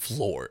fucking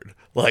floored.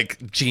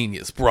 Like,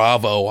 genius.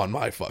 Bravo on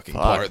my fucking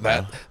part.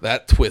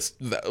 That twist,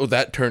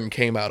 that turn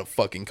came out of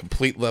fucking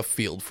complete left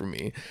field for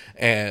me.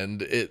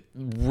 And it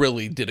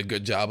really did a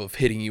good job of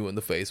hitting you in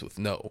the face with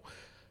no.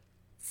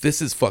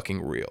 this is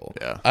fucking real.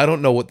 Yeah. I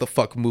don't know what the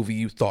fuck movie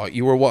you thought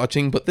you were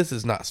watching, but this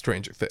is not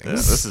Stranger Things. Yeah,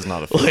 this is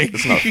not a this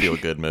is not a feel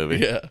good movie.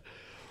 Yeah.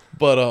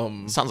 But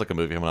sounds like a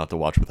movie I'm gonna have to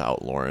watch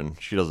without Lauren.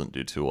 She doesn't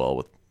do too well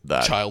with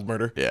that. child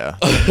murder. Yeah.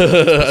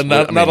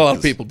 Not a lot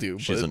of people do.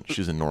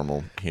 She's a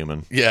normal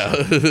human. Yeah.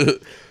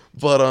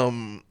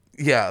 But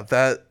yeah,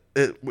 that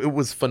it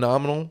was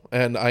phenomenal,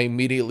 and I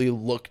immediately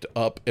looked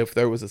up if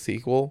there was a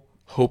sequel,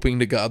 hoping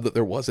to God that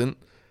there wasn't.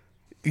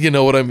 You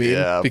know what I mean?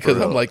 Yeah, because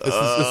bro. I'm like, this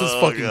is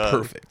fucking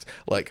perfect.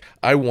 Like,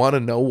 I want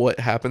to know what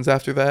happens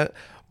after that,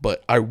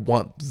 but I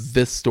want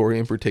this story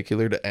in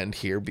particular to end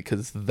here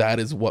because that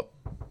is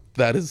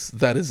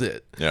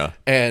it. Yeah.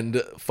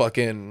 And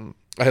fucking,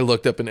 I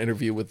looked up an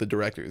interview with the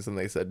directors, and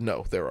they said,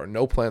 no, there are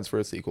no plans for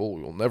a sequel.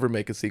 We will never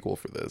make a sequel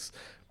for this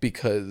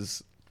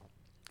because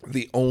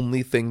the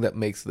only thing that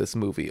makes this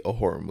movie a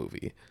horror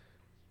movie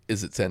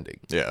is its ending.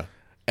 Yeah.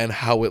 And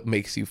how it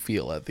makes you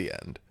feel at the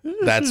end.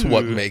 That's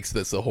what makes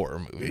this a horror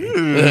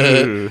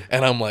movie.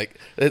 And I'm like,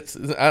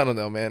 I don't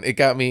know, man. It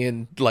got me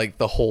in like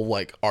the whole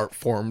like art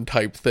form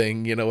type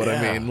thing. You know what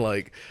I mean?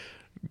 Like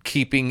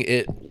keeping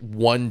it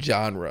one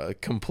genre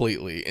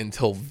completely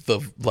until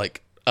the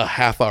like a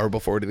half hour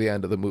before to the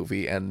end of the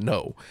movie. And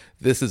no,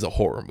 this is a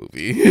horror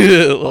movie.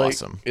 Like,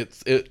 awesome.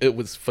 It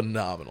was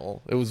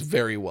phenomenal. It was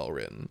very well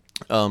written.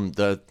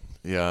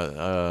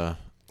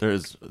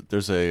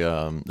 There's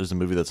a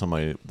movie that's on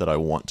my that I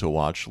want to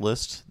watch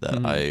list that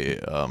I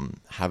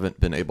haven't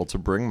been able to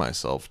bring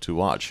myself to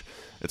watch.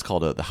 It's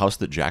called The House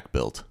That Jack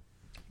Built.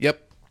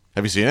 Yep.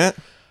 Have you seen it?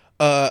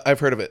 I've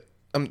heard of it.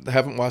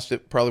 Haven't watched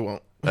it. Probably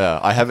won't.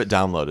 Yeah, I have it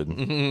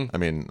downloaded. I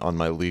mean, on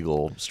my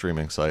legal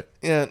streaming site.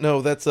 Yeah,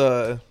 no, that's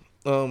The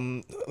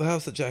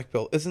House That Jack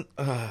Built. Isn't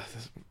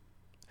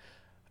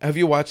have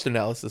you watched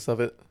analysis of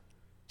it?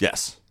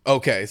 Yes.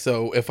 Okay,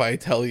 so if I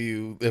tell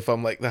you, if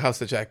I'm like, The House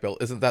That Jack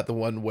Built, isn't that the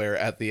one where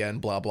at the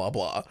end, blah, blah,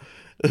 blah?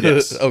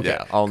 Yes. Okay,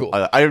 yeah, cool.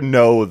 I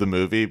know the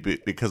movie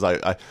because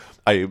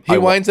He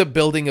winds up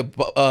building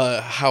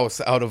a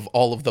house out of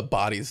all of the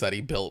bodies that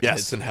he built. Yes. And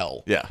it's in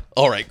hell. Yeah.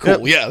 All right,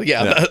 cool. Yeah.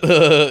 I've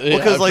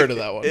heard of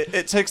that one.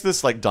 It takes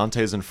this like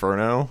Dante's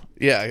Inferno.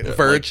 Yeah,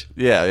 Verge.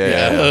 Yeah.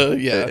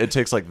 Yeah. It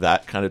takes like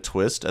that kind of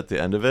twist at the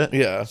end of it.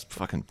 Yeah. It's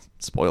fucking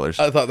spoilers.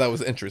 I thought that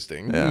was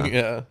interesting.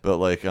 Yeah. But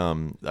like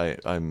I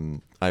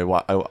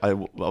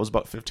was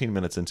about 15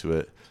 minutes into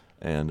it,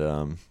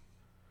 and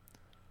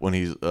when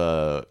he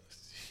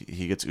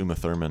gets Uma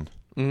Thurman,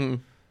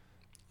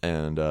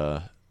 and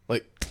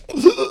Like,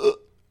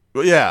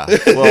 yeah,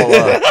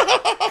 well,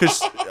 because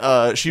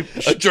she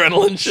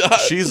adrenaline shot.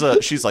 She's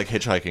like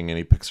hitchhiking, and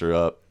he picks her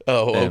up.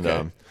 Oh, okay.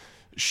 And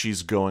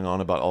she's going on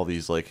about all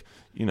these like,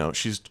 you know,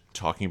 she's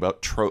talking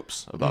about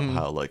tropes about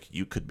how like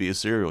you could be a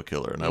serial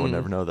killer, and I would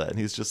never know that, and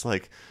he's just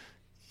like,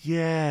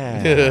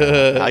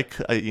 yeah,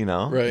 I you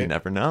know, Right. you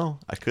never know,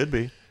 I could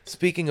be.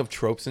 Speaking of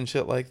tropes and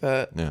shit like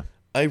that, Yeah.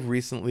 I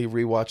recently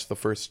rewatched the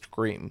first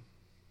Scream.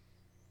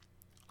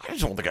 I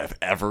don't think I've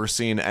ever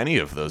seen any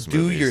of those Do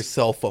movies.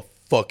 yourself a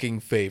fucking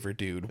favor,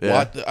 dude.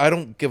 Yeah. I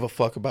don't give a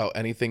fuck about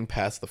anything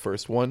past the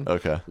first one.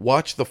 Okay.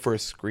 Watch the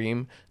first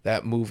Scream.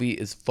 That movie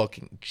is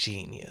fucking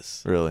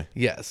genius. Really?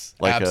 Yes.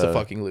 Like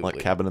Abso-fucking-lutely. like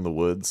Cabin in the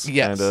Woods.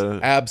 Yes. Kinda,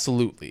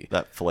 Absolutely.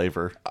 that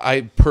flavor.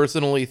 I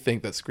personally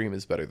think that Scream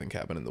is better than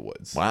Cabin in the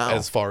Woods. Wow.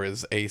 As far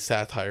as a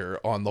satire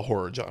on the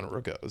horror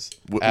genre goes.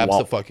 Whilst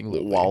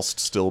Abso-fucking-lutely. Whilst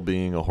still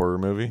being a horror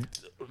movie.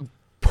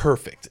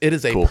 Perfect. It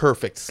is a Cool.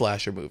 perfect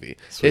slasher movie.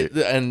 Sweet.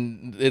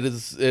 It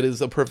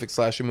is a perfect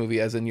slasher movie,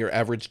 as in your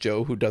average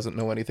Joe who doesn't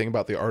know anything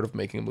about the art of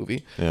making a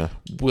movie Yeah.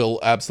 will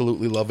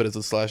absolutely love it as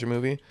a slasher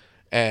movie.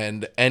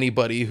 And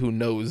anybody who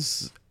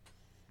knows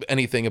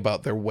anything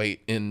about their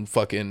weight in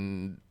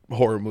fucking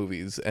horror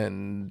movies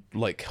and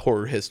like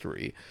horror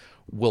history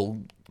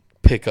will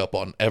pick up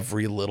on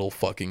every little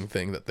fucking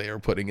thing that they are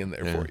putting in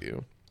there for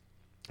you.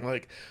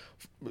 Like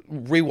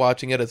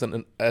rewatching it as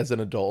an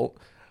adult,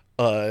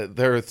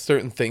 there are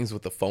certain things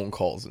with the phone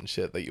calls and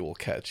shit that you will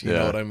catch. You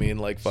know what I mean?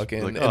 Like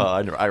fucking. Like,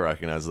 and- I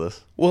recognize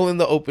this. well, in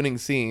the opening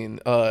scene,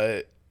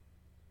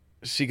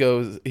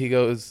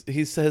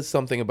 he says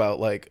something about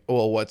like,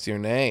 well, what's your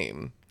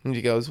name? And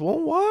she goes, well,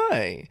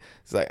 why?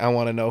 He's like, I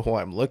want to know who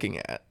I'm looking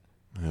at.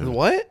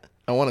 What?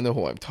 I want to know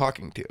who I'm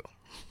talking to.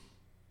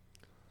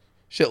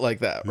 Shit like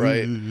that,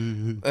 right?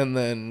 And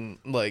then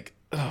like,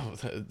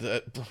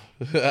 I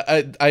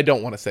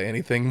don't want to say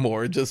anything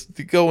more. Just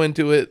go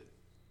into it.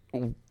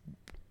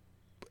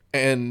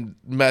 And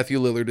Matthew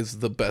Lillard is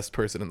the best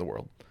person in the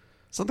world.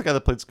 Is that the guy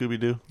that played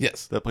Scooby-Doo?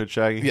 Yes. That played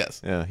Shaggy?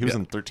 Yes. Yeah, he was Yeah.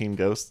 in 13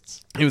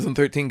 Ghosts. He was in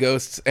 13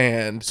 Ghosts,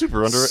 and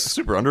Super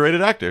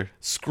underrated actor.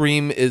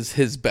 Scream is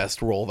his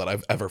best role that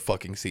I've ever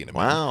fucking seen him in.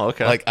 Wow,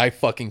 okay. Like, I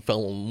fucking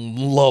fell in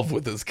love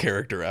with his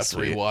character after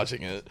Sweet.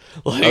 rewatching it.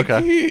 Like,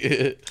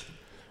 Okay.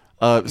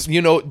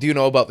 do you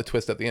know about the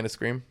twist at the end of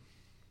Scream?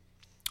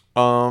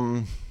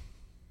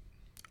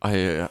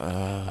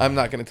 I'm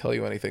not going to tell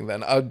you anything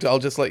then. I'll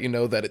just let you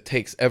know that it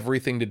takes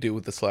everything to do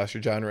with the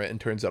slasher genre and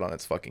turns it on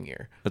its fucking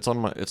ear. It's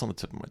on the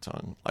tip of my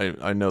tongue.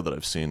 I know that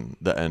I've seen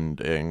the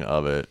ending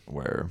of it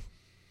where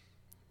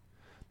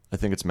I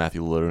think it's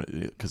Matthew Lillard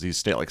because he's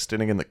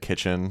standing in the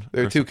kitchen.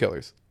 There are two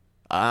killers.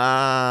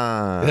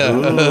 Ah,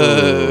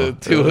 Yeah.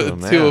 Two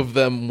man. of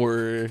them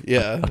were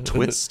a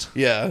twist.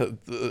 Yeah,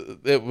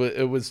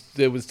 it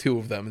was two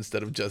of them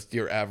instead of just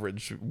your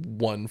average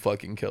one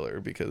fucking killer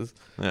because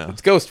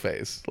it's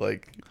Ghostface.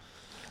 Like,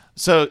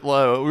 so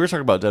we were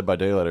talking about Dead by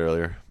Daylight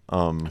earlier.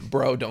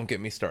 Bro, don't get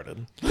me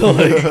started.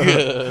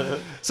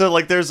 So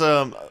like there's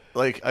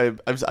like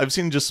I've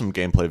seen just some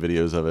gameplay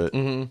videos of it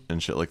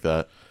and shit like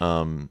that.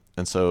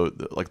 And so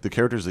like the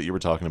characters that you were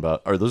talking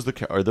about are those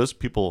characters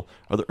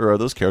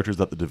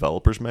that the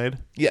developers made?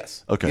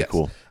 Yes. Okay, yes.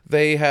 cool.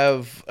 They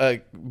have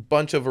a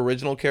bunch of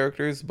original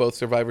characters, both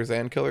survivors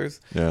and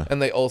killers. Yeah.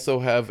 And they also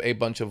have a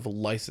bunch of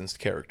licensed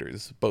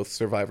characters, both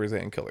survivors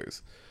and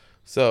killers.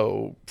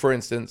 So, for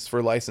instance,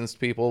 for licensed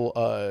people,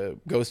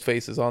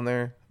 Ghostface is on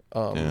there.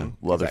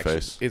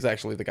 Leatherface. He's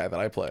actually the guy that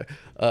I play.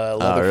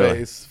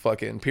 Leatherface,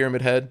 fucking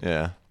Pyramid Head.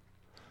 Yeah.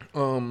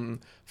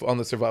 On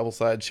the survival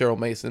side, Cheryl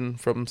Mason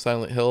from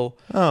Silent Hill.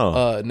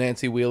 Oh.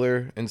 Nancy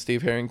Wheeler and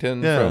Steve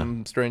Harrington Yeah.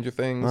 from Stranger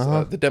Things.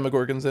 The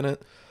Demogorgon's in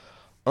it.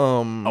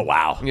 Oh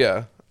wow.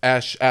 Yeah.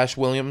 Ash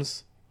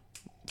Williams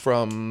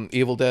from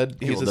Evil Dead.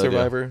 He's Evil a Dead,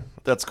 survivor.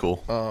 yeah. That's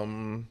cool.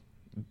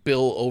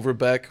 Bill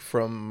Overbeck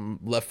from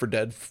Left 4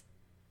 Dead,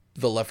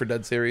 the Left 4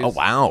 Dead series. Oh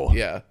wow.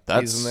 Yeah,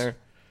 That's he's in there.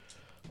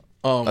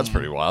 That's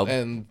pretty wild.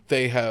 And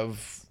they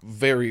have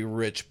very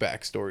rich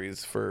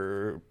backstories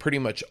for pretty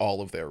much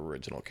all of their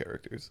original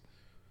characters.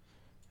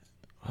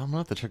 I'm gonna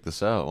have to check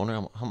this out. I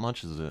wonder how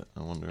much is it.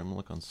 I wonder. I'm gonna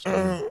look on Steam.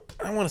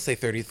 I want to say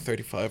 30 to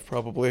 35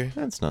 probably.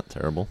 That's not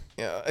terrible.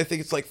 Yeah, I think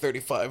it's like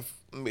 35,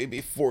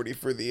 maybe 40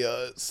 for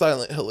the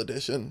Silent Hill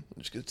edition,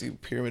 which gets you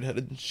Pyramid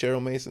Headed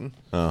Cheryl Mason.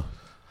 Oh.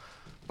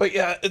 But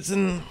yeah, it's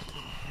in...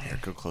 Here,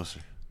 go closer.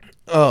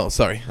 Oh,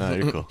 sorry. Oh,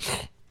 you're cool.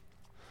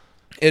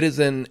 It is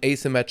an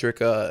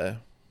asymmetric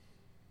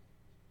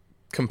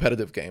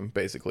competitive game,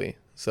 basically.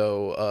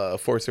 So,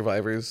 4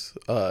 survivors,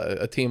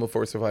 a team of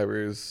 4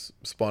 survivors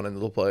spawn into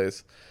the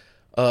place.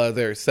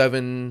 There are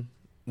 7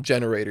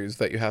 generators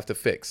that you have to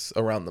fix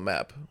around the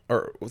map,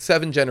 or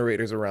 7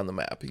 generators around the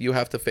map. You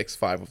have to fix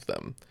 5 of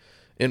them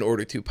in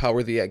order to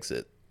power the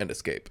exit and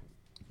escape.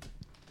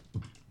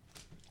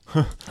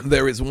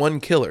 There is one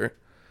killer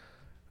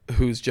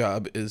whose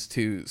job is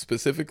to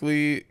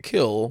specifically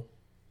kill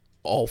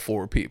all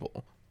 4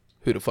 people.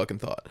 Who'd have fucking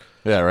thought?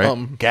 Yeah,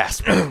 right?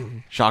 Gasp.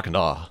 Shock and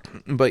awe.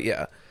 But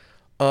yeah.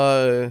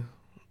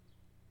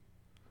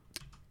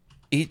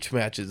 Each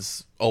match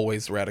is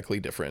always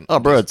radically different. Oh,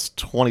 bro, it's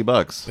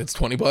 $20. It's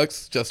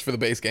 $20 just for the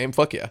base game.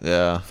 Fuck yeah.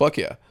 Yeah. Fuck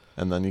yeah.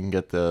 And then you can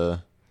get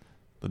the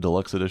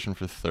deluxe edition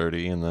for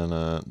 $30, and then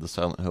the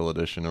Silent Hill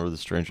edition or the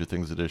Stranger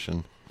Things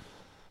edition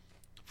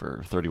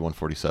for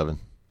 $31.47.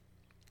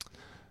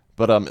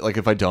 But like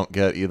if I don't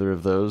get either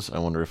of those, I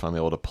wonder if I'm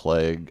able to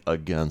play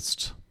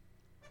against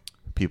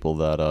people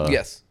that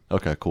Yes.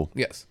 Okay, cool.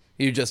 Yes.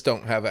 You just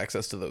don't have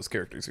access to those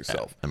characters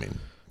yourself. I mean,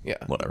 Yeah.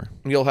 whatever.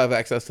 You'll have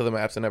access to the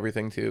maps and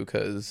everything too,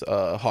 because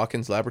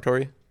Hawkins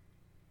Laboratory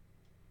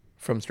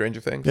from Stranger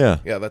Things. Yeah.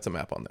 Yeah, that's a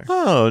map on there.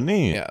 Oh,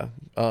 neat. Yeah.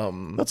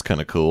 That's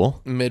kind of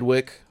cool.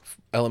 Midwick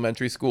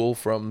Elementary School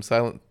from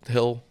Silent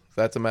Hill.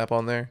 That's a map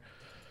on there.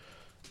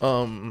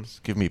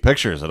 Give me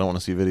pictures. I don't want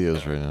to see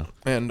videos right now.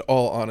 And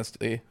all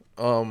honesty,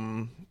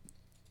 the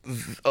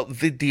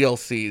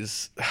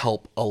DLCs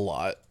help a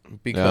lot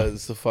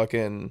because the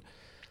fucking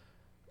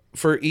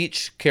for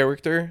each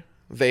character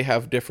they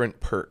have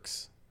different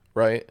perks,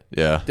 right?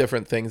 Yeah.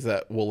 Different things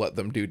that will let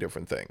them do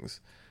different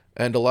things.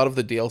 And a lot of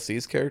the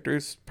DLC's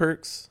characters'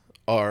 perks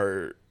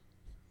are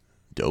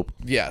Dope.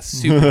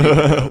 super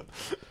duper dope.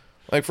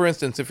 Like for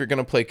instance, if you're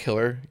gonna play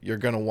Killer, you're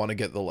gonna want to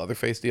get the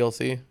Leatherface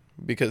DLC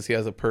because he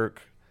has a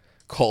perk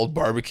called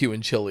Barbecue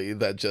and Chili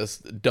that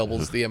just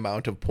doubles the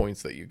amount of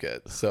points that you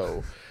get.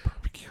 So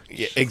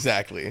yeah,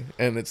 exactly.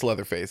 And it's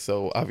Leatherface,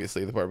 so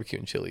obviously the barbecue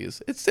and chili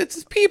is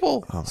it's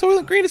people.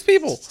 Soylent Green is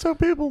people. So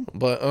people.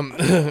 But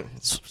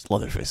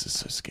Leatherface is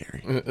so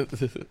scary.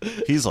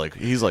 he's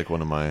like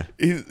one of my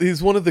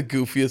he's one of the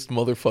goofiest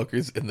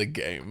motherfuckers in the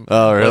game.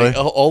 Oh, really? Like,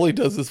 all he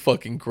does is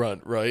fucking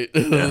grunt, right?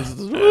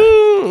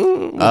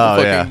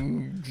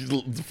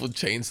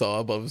 Chainsaw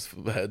above his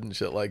head and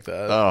shit like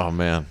that. Oh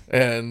man.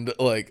 And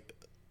like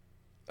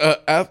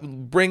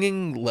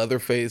bringing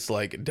Leatherface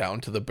like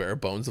down to the bare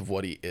bones of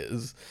what he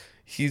is,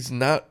 he's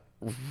not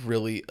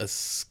really a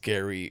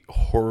scary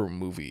horror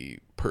movie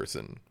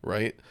person,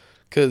 right?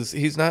 Because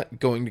he's not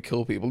going to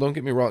kill people. Don't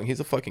get me wrong,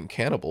 he's a fucking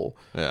cannibal.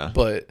 Yeah.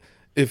 But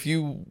if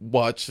you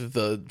watch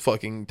the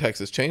fucking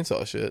Texas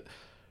Chainsaw shit,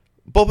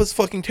 Bubba's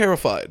fucking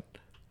terrified.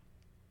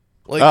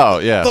 Like, oh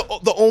yeah.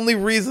 The only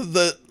reason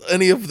that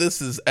any of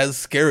this is as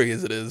scary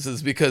as it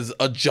is because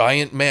a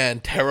giant man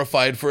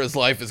terrified for his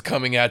life is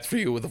coming at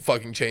you with a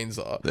fucking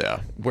chainsaw.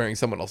 Yeah. Wearing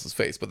someone else's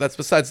face, but that's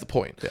besides the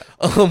point. Yeah.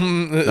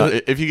 No,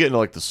 if you get into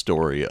like the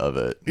story of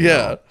it, you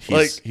know,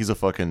 he's a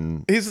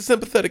fucking he's a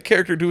sympathetic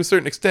character to a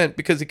certain extent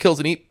because he kills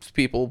and eats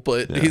people,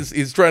 but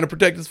he's trying to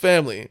protect his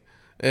family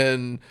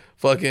and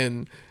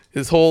fucking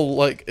His whole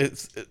like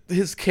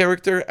his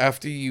character,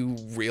 after you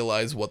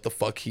realize what the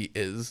fuck he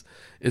is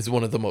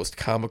one of the most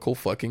comical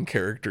fucking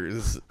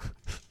characters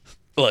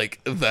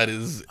like that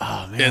is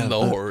in the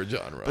horror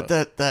genre.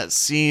 But that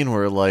scene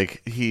where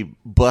like he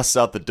busts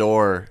out the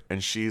door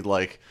and she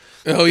like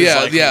running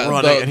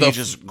and he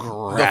just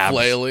grabs the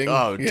flailing.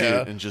 Oh dude,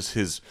 and just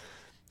his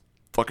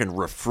fucking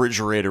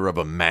refrigerator of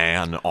a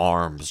man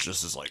arms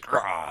just is like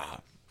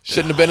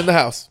shouldn't have been in the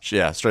house.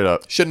 Yeah, straight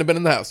up. Shouldn't have been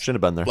in the house.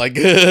 Shouldn't have been there. Like,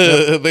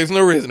 there's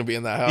no reason to be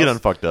in that house. You done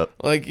fucked up.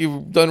 Like,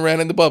 you done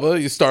ran into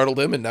Bubba, you startled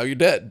him, and now you're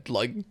dead.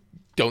 Like,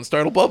 don't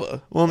startle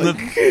Bubba. Well, like,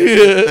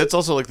 it's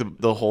also like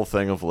the whole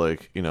thing of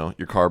like, you know,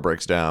 your car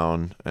breaks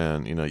down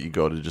and, you know, you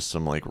go to just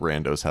some like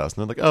rando's house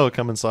and they're like, oh,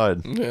 come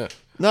inside. Yeah.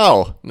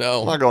 No. No.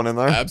 I'm not going in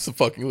there.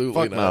 Absolutely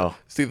Fuck not. no.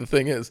 See, the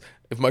thing is,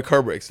 if my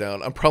car breaks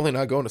down, I'm probably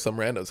not going to some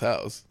rando's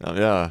house. Oh,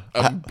 yeah.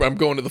 I'm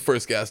going to the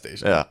first gas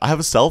station. Yeah. I have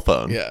a cell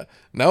phone. Yeah.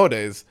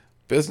 Nowadays,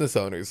 business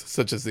owners,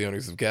 such as the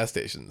owners of gas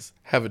stations,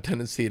 have a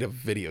tendency to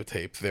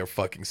videotape their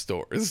fucking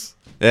stores.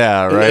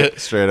 Yeah, right.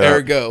 Straight up.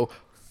 Ergo,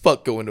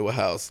 fuck going to a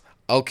house.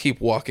 I'll keep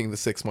walking the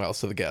 6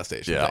 miles to the gas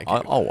station. Yeah, Thank you.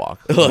 I'll walk.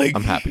 Like-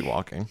 I'm happy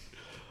walking.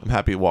 I'm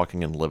happy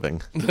walking and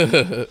living.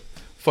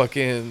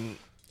 Fucking,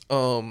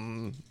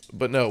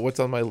 but no, what's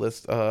on my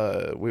list?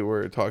 We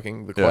were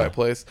talking The Yeah. Quiet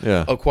Place.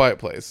 Yeah. A Quiet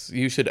Place.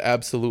 You should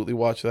absolutely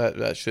watch that.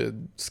 That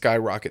should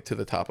skyrocket to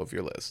the top of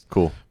your list.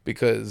 Cool.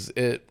 Because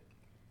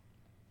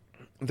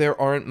there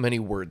aren't many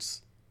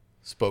words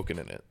spoken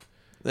in it.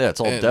 Yeah,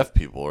 it's all And- deaf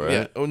people, right?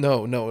 Yeah. Oh,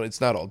 no,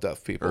 it's not all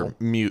deaf people. Or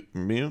mute?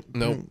 No.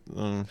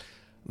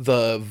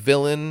 The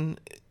villain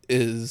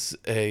is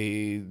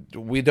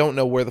we don't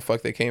know where the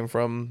fuck they came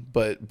from,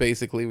 but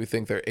basically we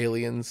think they're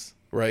aliens,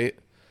 right?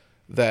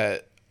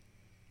 That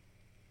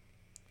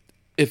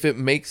if it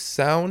makes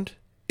sound,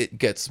 it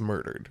gets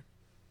murdered.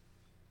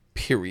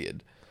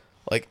 Period.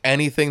 Like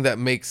anything that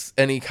makes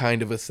any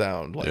kind of a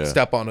sound, like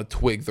step on a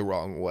twig the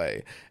wrong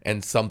way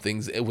and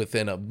something's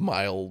within a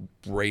mile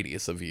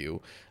radius of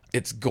you,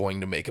 it's going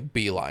to make a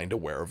beeline to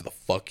wherever the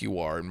fuck you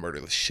are and murder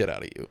the shit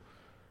out of you.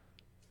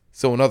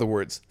 So in other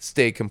words,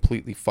 stay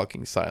completely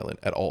fucking silent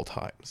at all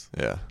times.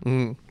 Yeah.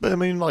 But I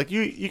mean, like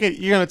you're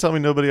gonna tell me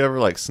nobody ever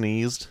like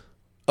sneezed,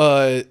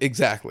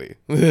 Exactly.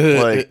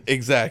 Like-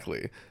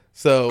 exactly.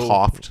 So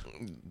coughed?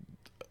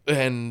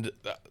 and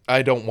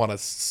I don't want to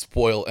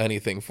spoil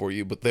anything for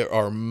you, but there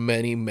are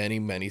many, many,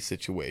 many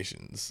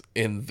situations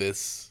in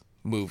this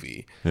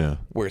movie Yeah.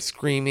 where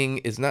screaming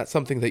is not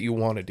something that you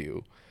want to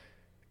do.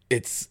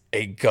 It's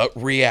a gut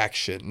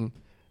reaction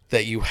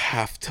that you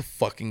have to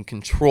fucking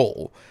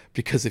control,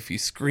 because if you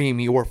scream,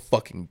 you are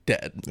fucking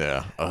dead.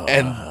 Yeah.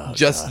 And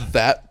just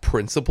that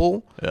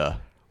principle Yeah.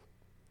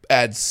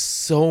 adds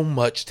so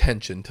much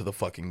tension to the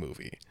fucking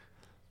movie.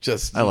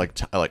 Just I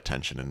like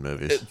tension in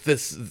movies.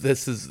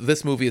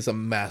 this movie is a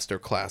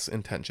masterclass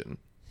in tension.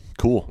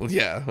 Cool.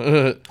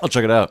 Yeah. I'll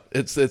check it out.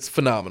 It's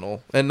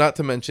phenomenal. And not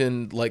to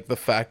mention like the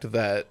fact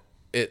that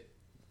it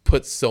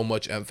puts so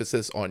much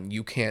emphasis on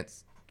you can't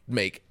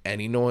make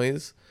any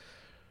noise.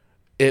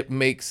 It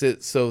makes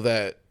it so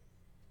that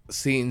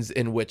scenes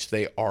in which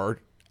they are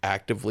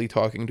actively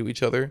talking to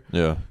each other,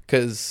 Yeah.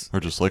 because Or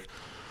just like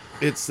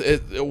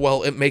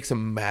it makes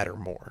them matter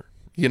more.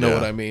 You know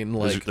what I mean?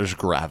 Like there's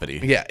gravity.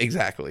 yeah,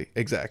 exactly.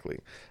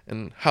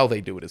 And how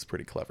they do it is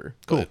pretty clever.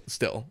 Cool. But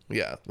still,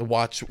 yeah.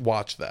 Watch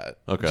that.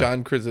 Okay.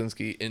 John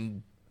Krasinski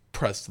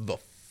impressed the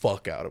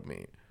fuck out of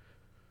me.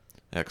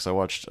 Yeah, because I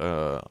watched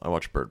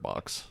Bird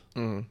Box.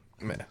 Meh.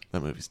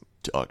 That movie's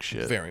dog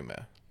shit. Very meh.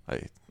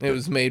 I It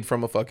was made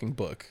from a fucking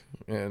book,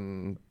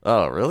 and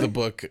Oh, really? the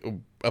book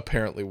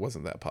apparently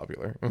wasn't that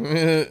popular.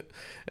 And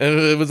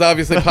it was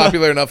obviously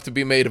popular enough to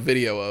be made a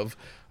video of,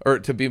 or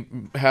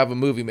have a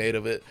movie made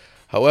of it.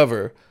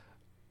 However,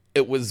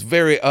 it was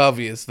very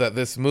obvious that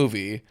this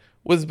movie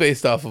was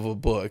based off of a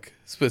book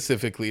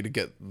specifically to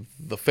get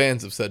the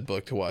fans of said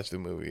book to watch the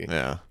movie.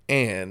 Yeah.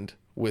 And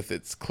with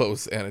its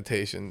close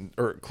annotation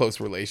or close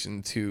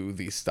relation to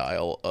the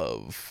style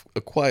of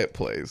A Quiet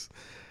Place.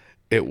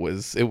 It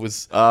was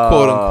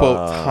quote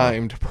unquote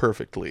timed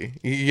perfectly.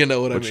 You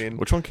know what I mean?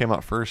 Which one came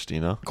out first, do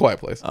you know? Quiet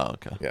Place. Oh,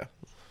 okay. Yeah.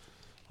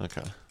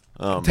 Okay.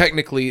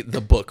 Technically,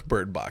 the book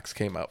Bird Box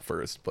came out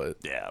first, but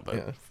Yeah, but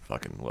Yeah.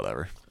 fucking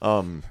whatever.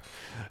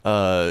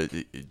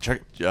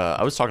 Check.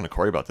 I was talking to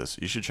Corey about this.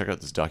 You should check out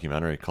this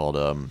documentary called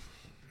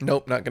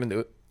nope, not gonna do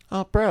it.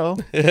 Oh, bro.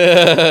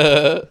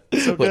 So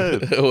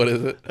good. What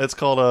is it? It's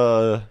called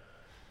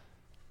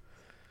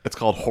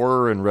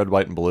Horror in Red,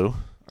 White, and Blue,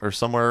 or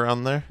somewhere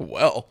around there.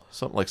 Well,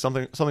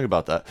 Something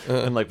about that.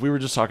 And like we were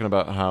just talking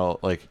about how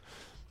like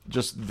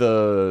just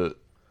the,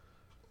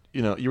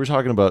 you know, you were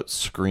talking about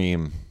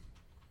Scream.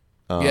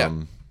 Yeah.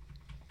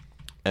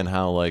 And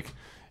how like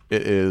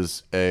it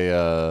is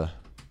a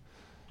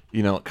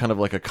you know, kind of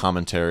like a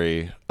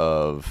commentary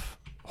of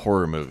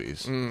horror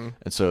movies. And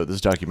so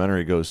this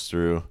documentary goes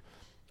through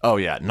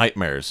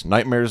Nightmares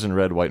in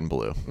Red, White, and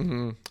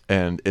Blue.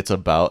 And it's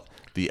about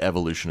the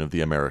evolution of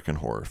the American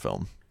horror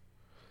film.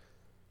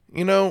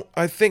 you know,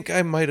 I think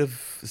I might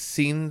have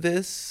seen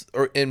this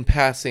or in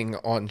passing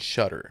on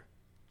Shudder.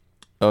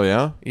 Oh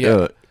yeah,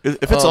 Yeah.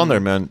 If it's on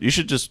there, man, you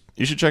should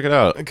check it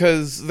out.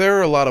 Because there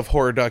are a lot of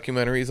horror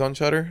documentaries on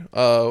Shudder.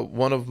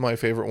 One of my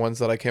favorite ones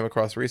that I came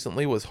across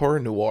recently was Horror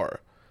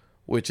Noir,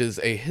 which is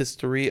a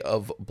history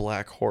of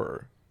black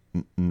horror.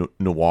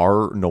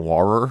 Noir.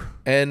 Noir.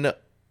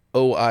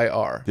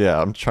 Yeah,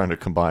 I'm trying to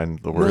combine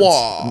the words.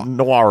 Noir.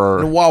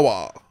 Noir.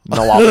 Noir.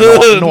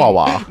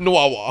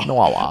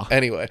 Noir.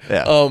 Anyway.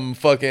 Yeah.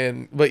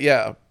 But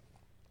yeah.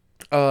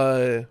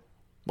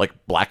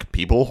 Like black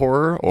people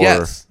horror? Or?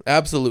 Yes,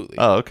 absolutely.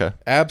 Oh, okay.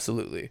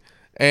 Absolutely.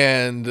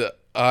 And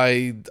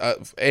I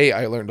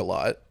learned a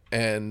lot,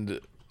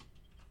 and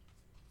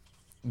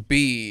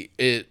B,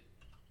 it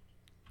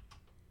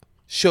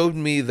showed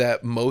me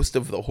that most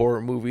of the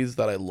horror movies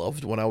that I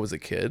loved when I was a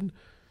kid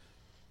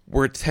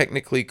were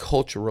technically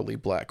culturally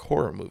black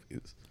horror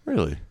movies.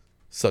 Really?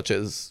 Such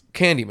as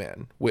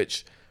Candyman,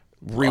 which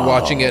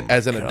rewatching it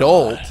as an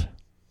adult,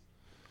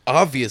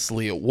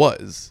 obviously it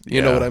was.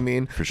 You know what I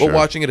mean? For sure. But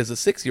watching it as a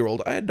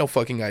 6-year-old, I had no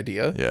fucking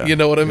idea. Yeah. You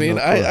know what I mean?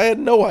 No I had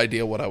no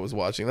idea what I was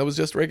watching. That was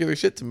just regular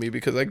shit to me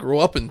because I grew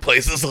up in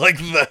places like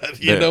that.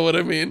 You know what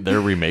I mean? They're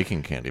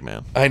remaking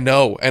Candyman. I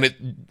know. And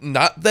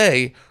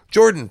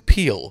Jordan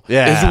Peele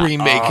is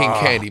remaking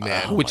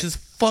Candyman, which is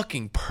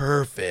fucking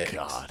perfect.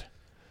 God.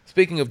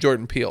 Speaking of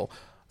Jordan Peele,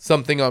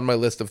 something on my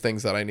list of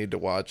things that I need to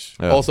watch,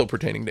 also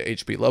pertaining to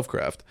H.P.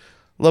 Lovecraft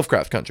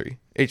Country,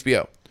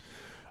 HBO.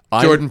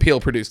 Jordan Peele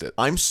produced it.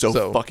 I'm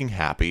so fucking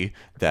happy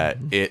that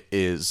it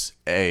is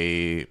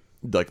the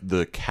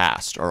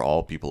cast are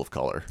all people of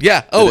color.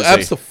 Yeah. Oh,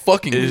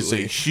 absolutely. It is a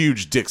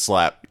huge dick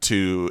slap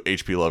to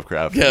H.P.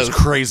 Lovecraft. Yes. It's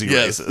crazy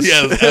racist.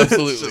 Yes,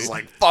 absolutely. It's just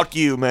like, fuck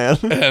you, man.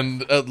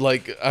 And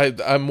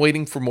I'm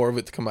waiting for more of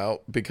it to come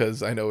out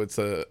because I know it's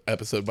a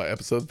episode by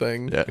episode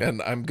thing,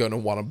 and I'm gonna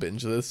want to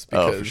binge this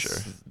because for sure.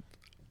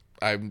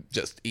 I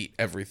just eat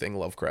everything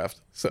Lovecraft.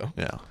 So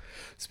yeah.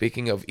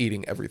 Speaking of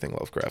eating everything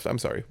Lovecraft, I'm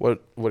sorry.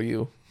 What are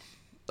you?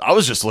 I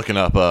was just looking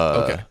up.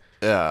 Okay.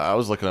 Yeah, I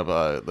was looking up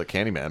the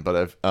Candyman,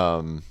 but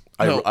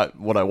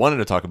what I wanted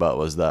to talk about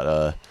was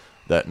that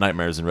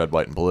Nightmares in Red,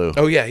 White, and Blue.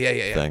 Oh yeah.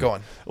 Thing. Go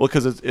on. Well,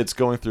 because it's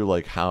going through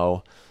like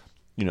how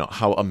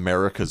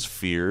America's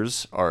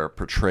fears are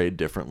portrayed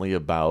differently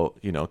about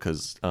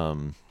because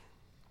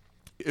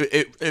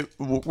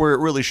where it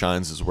really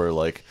shines is where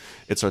like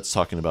it starts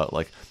talking about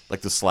like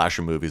the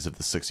slasher movies of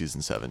the 60s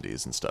and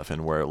 70s and stuff,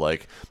 and where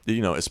like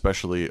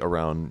especially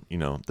around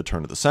the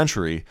turn of the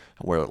century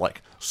where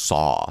like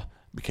Saw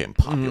became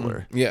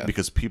popular. Yeah.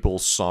 Because people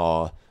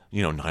saw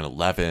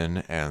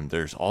 9/11 and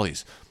there's all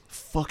these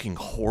fucking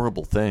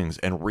horrible things,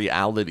 and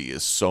reality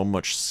is so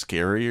much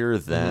scarier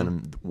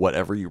than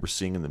whatever you were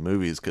seeing in the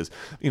movies, because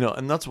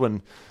and that's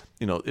when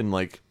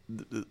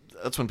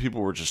that's when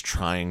people were just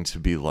trying to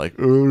be like,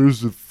 oh,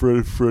 there's a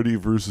Freddy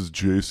versus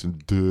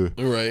Jason, duh.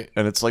 Right.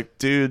 And it's like,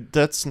 dude,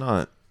 that's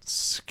not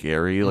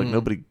scary. Like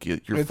nobody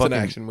It's an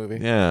action movie.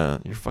 Yeah,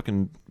 you're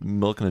fucking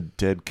milking a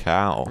dead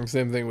cow.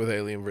 Same thing with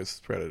Alien versus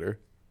Predator.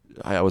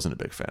 I wasn't a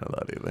big fan of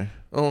that either.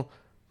 Well,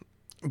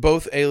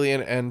 both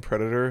Alien and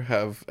Predator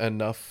have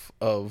enough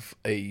of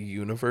a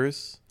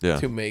universe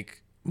to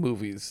make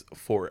movies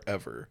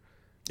forever.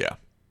 Yeah.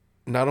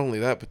 Not only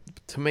that, but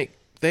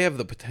they have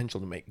the potential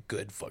to make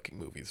good fucking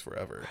movies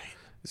forever. Right.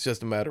 It's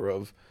just a matter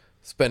of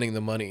spending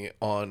the money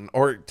on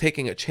or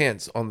taking a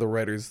chance on the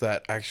writers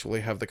that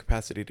actually have the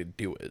capacity to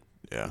do it.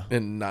 Yeah.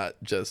 And not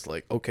just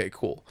like, okay,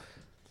 cool.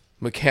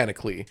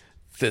 Mechanically,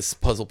 this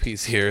puzzle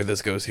piece here,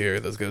 this goes here,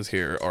 this goes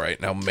here. All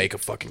right, now make a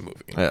fucking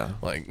movie. Yeah.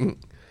 Like,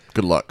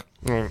 good luck.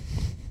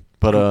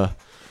 But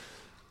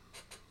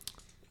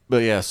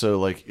yeah, so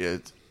like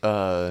it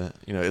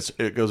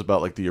it goes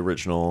about like the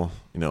original,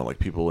 like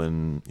people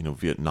in,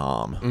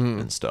 Vietnam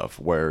and stuff,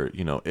 where,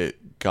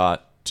 it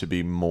got to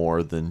be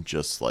more than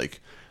just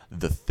like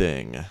The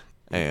Thing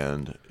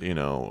and,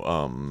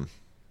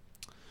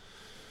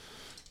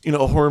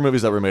 horror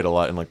movies that were made a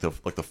lot in like the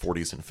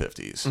 40s and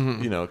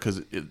 50s,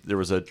 because there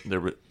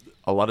were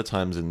a lot of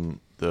times in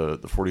the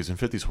 40s and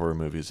 50s horror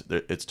movies,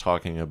 it's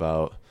talking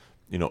about,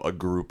 a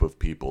group of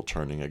people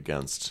turning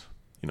against,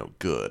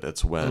 good.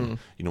 It's when,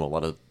 a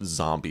lot of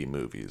zombie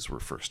movies were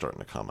first starting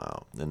to come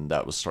out, and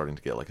that was starting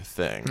to get like a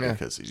thing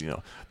because,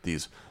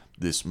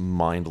 this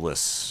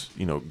mindless,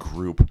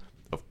 group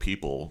of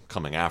people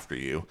coming after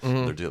you,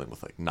 they're dealing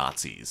with like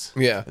Nazis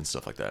and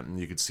stuff like that. And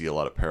you could see a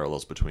lot of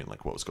parallels between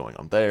like what was going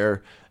on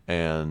there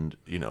and,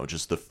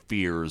 just the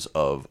fears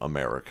of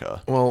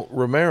America. Well,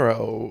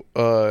 Romero,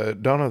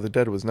 Dawn of the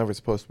Dead was never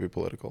supposed to be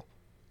political.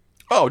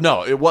 Oh,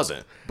 no, it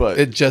wasn't. But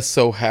it just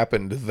so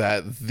happened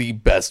that the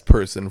best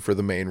person for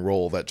the main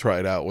role that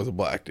tried out was a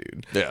black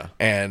dude. Yeah.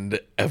 And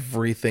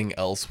everything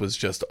else was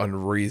just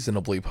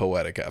unreasonably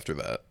poetic after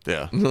that.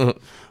 Yeah.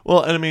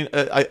 Well, and I mean,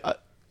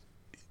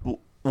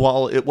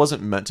 while it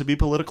wasn't meant to be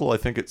political, I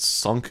think it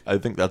sunk. I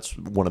think that's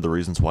one of the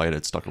reasons why it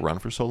had stuck around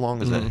for so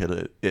long, is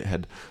that it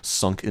had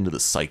sunk into the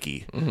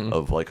psyche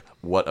of like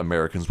what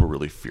Americans were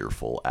really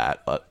fearful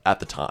at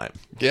the time.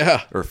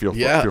 Yeah, or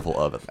fearful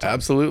of at the time.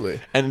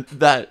 Absolutely. And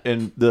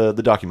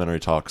the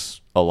documentary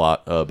talks a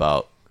lot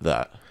about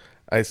that.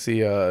 I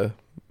see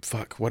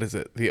fuck, what is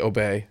it? The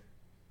Obey.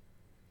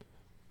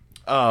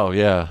 Oh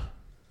yeah.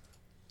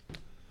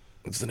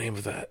 What's the name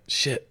of that?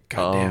 Shit.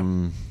 Goddamn.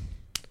 Um.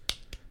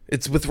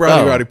 It's with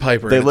Roddy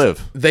Piper. They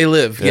Live. They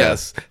Live. Yeah.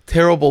 Yes.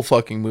 Terrible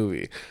fucking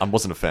movie. I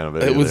wasn't a fan of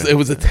it. It was. either. It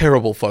was a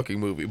terrible fucking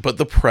movie. But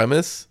the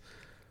premise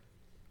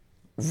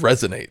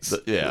resonates.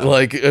 Yeah.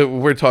 Like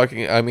we're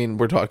talking. I mean,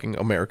 we're talking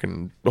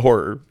American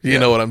horror. You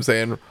know what I'm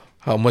saying?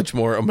 How much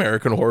more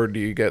American horror do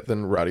you get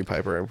than Roddy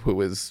Piper, who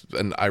is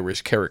an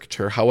Irish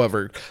caricature?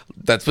 However,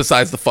 that's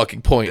besides the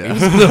fucking point. He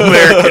was an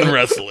American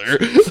wrestler.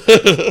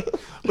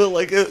 But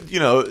like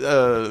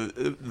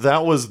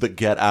that was the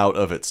Get Out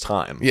of its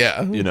time.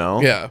 Yeah.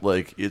 Yeah.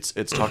 Like it's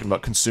talking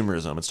about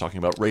consumerism. It's talking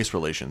about race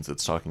relations.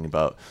 It's talking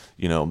about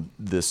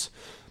this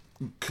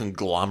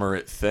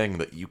conglomerate thing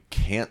that you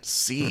can't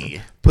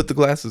see. Put the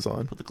glasses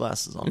on. Put the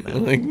glasses on,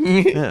 man. Like,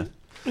 Yeah.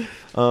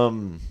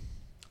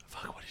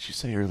 Fuck. What did you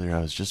say earlier?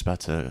 I was just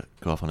about to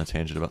go off on a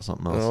tangent about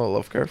something else. oh,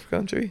 Lovecraft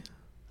Country.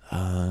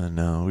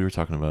 No, we were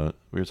talking about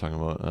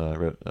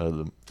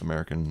the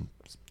American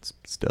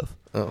stuff.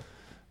 Oh.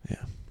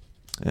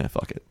 Yeah,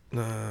 fuck it.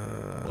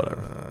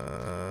 Whatever.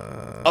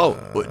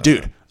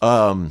 Dude.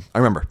 I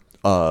remember.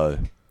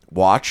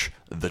 Watch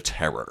The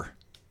Terror.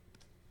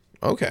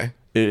 Okay.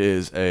 It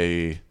is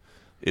an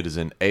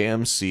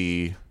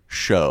AMC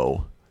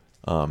show,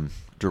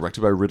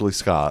 directed by Ridley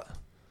Scott,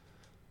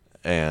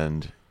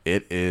 and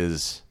it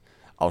is.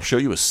 I'll show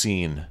you a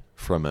scene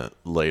from it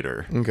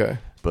later. Okay.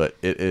 But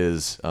it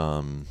is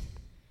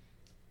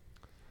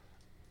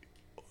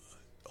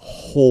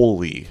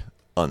wholly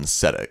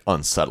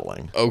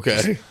unsettling.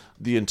 Okay. Just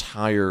the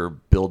entire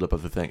buildup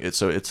of the thing. It's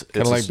Kind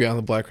of like Beyond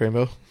the Black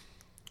Rainbow.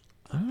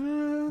 I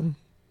don't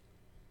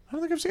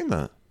think I've seen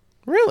that.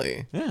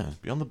 Really? Yeah,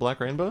 Beyond the Black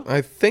Rainbow.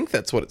 I think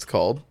that's what it's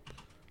called.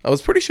 I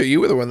was pretty sure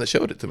you were the one that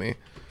showed it to me.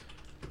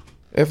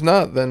 If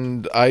not,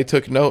 then I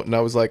took note and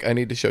I was like, I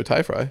need to show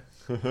Tie Fry.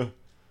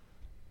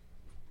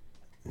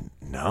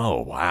 No,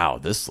 wow,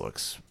 this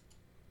looks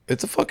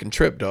It's a fucking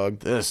trip, dog.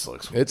 It's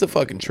a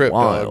fucking trip,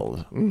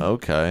 wild. dog.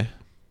 Okay.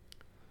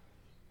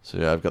 So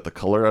yeah, I've got The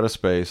Color Out of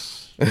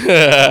Space,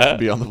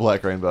 Beyond the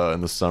Black Rainbow,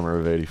 in the summer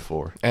of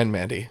 '84. And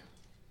Mandy.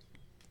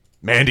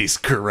 Mandy's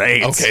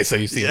great. Okay, so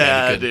you see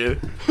yeah, Mandy.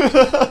 dude.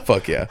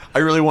 Fuck yeah. I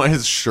really want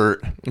his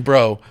shirt.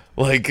 Bro,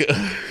 like,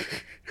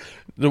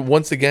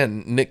 once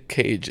again, Nick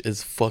Cage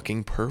is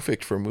fucking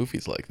perfect for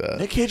movies like that.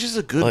 Nick Cage is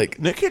a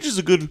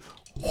good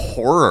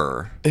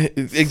horror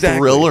Exactly.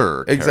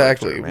 thriller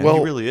Exactly. character, man. Well,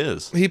 He really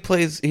is. He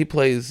plays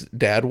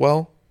dad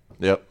well,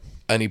 Yep.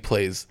 and he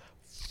plays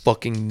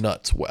fucking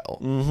nuts well.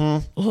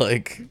 Mm-hmm.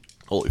 Like,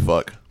 Holy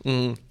fuck.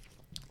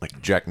 Like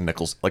Jack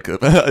Nicholson. Like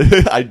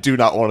I do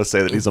not want to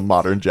say that he's a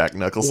modern Jack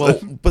Nicholson.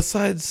 well,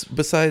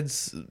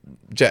 besides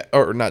Jack,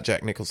 or not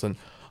Jack Nicholson,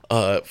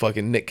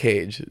 fucking Nick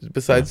Cage.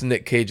 Besides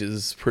Nick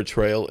Cage's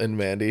portrayal in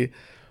Mandy,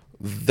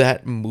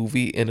 that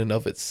movie in and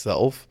of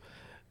itself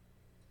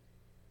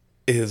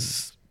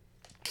is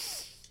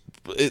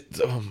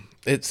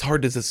it's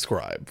hard to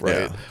describe,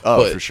 right? Yeah.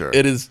 Oh, but for sure.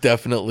 It is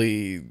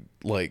definitely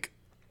like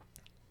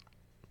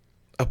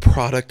a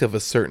product of a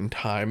certain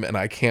time, and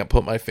I can't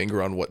put my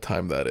finger on what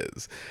time that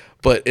is.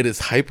 But it is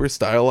hyper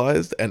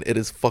stylized, and it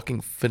is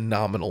fucking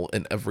phenomenal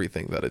in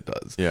everything that it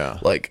does. Yeah.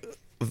 Like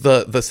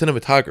the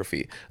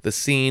cinematography, the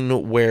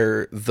scene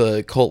where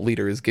the cult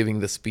leader is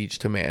giving the speech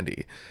to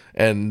Mandy,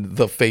 and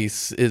the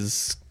face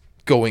is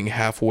going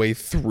halfway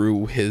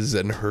through his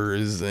and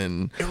hers,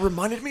 and it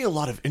reminded me a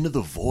lot of Into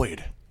the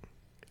Void.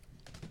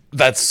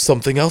 that's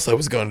something else I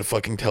was going to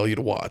fucking tell you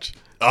to watch.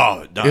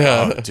 Oh, no,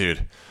 Yeah. no,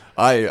 dude.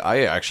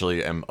 I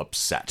actually am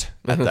upset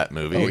at that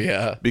movie. Oh,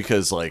 yeah.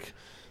 Because like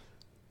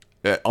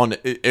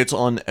it's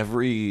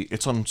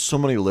on so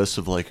many lists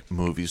of like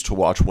movies to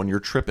watch when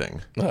you're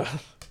tripping.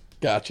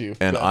 Got you.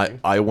 And Got you.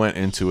 I went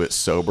into it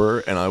sober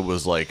and I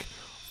was like,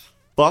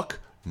 fuck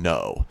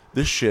no.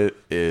 This shit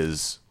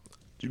is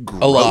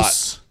gross. A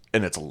lot.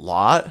 And it's a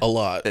lot. A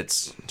lot.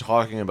 It's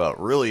talking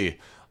about really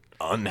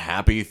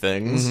unhappy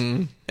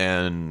things.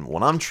 And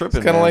when I'm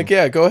tripping, Kind of man, like,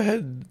 yeah, go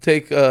ahead,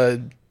 take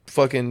a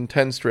fucking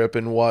 10 strip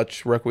and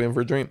watch Requiem for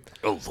a Dream.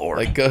 oh Lord,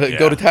 Like, yeah.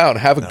 go to town,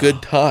 have a good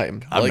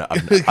time.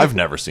 I've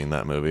never seen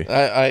that movie.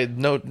 I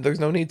know there's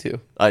no need to.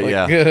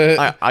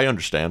 Yeah, I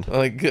understand.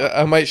 Like,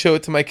 I might show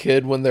it to my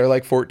kid when they're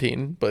like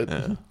 14, but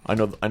Yeah. I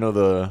know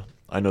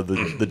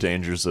the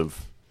dangers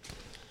of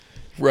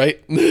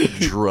right.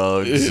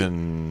 drugs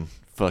and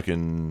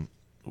fucking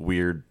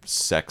weird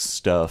sex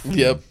stuff.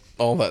 Yep,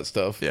 all that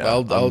stuff. Yeah,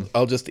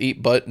 I'll just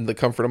eat butt in the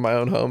comfort of my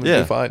own home and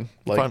Yeah. be fine.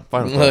 Like,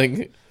 Fine with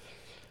like,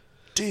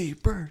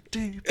 Deeper.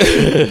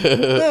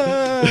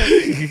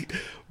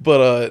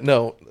 but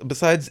no.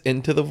 Besides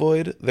Into the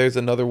Void, there's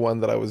another one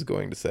that I was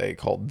going to say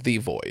called The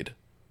Void.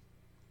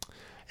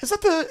 Is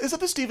that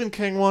the Stephen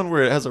King one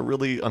where it has a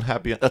really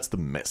unhappy? That's The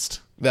Mist.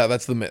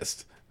 That's The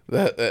Mist.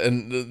 That,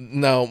 and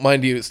now,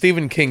 mind you,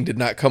 Stephen King did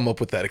not come up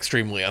with that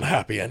extremely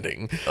unhappy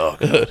ending. Oh,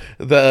 God.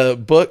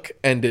 The book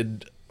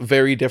ended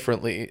very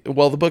differently.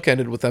 Well, the book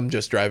ended with them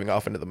just driving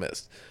off into the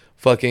mist.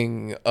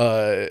 Fucking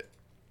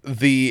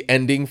the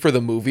ending for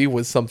the movie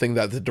was something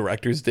that the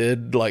directors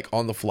did like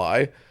on the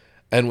fly.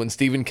 And when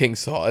Stephen King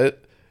saw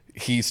it,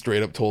 he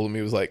straight up told him,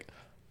 he was like,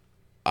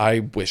 I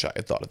wish I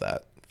had thought of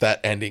that. That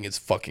ending is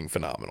fucking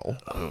phenomenal.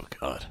 Oh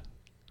God.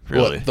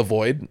 Really? What, The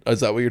Void?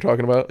 Is that what you're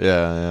talking about?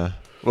 Yeah.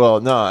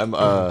 Well, no, I'm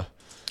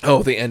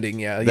Oh, the ending,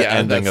 yeah. The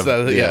ending that's,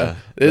 of- yeah.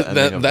 the It-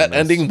 ending of that The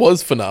ending Mist.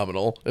 was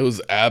phenomenal. It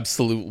was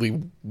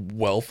absolutely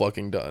well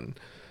fucking done.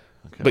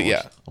 okay, but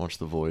I'll watch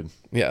The Void.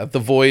 Yeah, The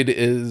Void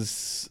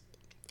is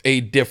a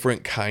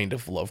different kind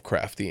of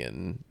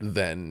Lovecraftian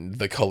than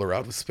The Color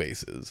Out of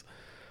Space is.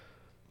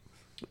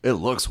 It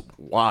looks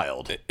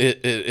wild.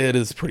 It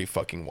is pretty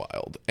fucking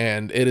wild,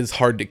 and it is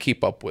hard to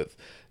keep up with.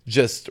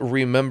 Just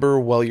remember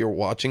while you're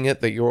watching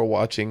it that you're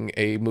watching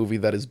a movie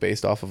that is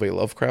based off of a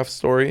Lovecraft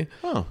story.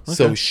 Oh, okay.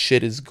 So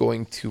shit is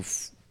going to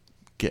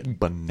Get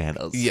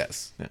bananas.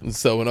 yes.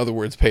 So in other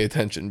words, pay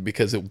attention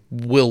because it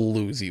will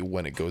lose you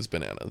when it goes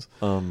bananas.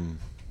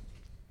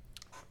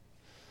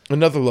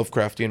 Another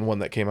Lovecraftian one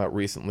that came out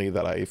recently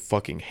that I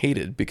fucking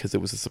hated because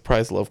it was a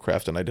surprise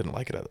Lovecraft and I didn't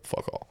like it at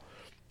fuck all.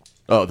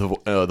 Oh,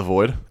 the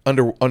Void.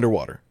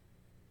 Underwater.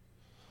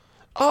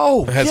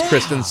 Oh, It has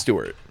Kristen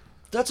Stewart.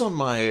 That's on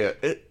my.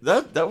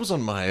 That was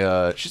on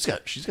my. She's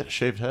got a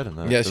shaved head in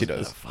that. Yeah, she Isn't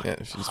does. that fucking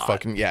Yeah, she's hot?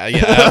 fucking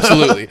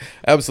absolutely,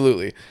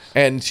 absolutely.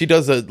 And she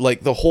does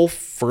like the whole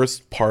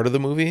first part of the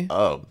movie.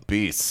 Oh,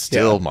 beast,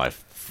 still Yeah. my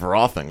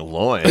frothing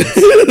loins,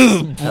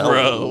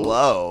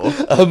 Hello.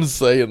 I'm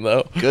saying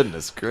though,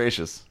 Goodness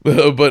gracious.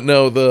 but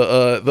no,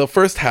 the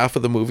first half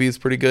of the movie is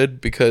pretty good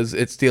because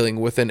it's dealing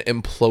with an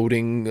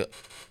imploding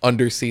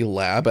undersea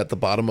lab at the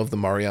bottom of the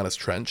Marianas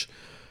Trench.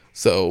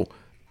 So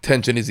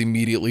tension is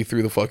immediately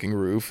through the fucking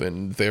roof,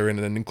 and they're in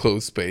an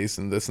enclosed space,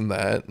 and this and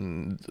that.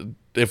 And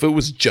if it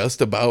was just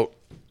about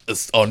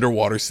this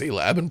underwater sea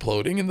lab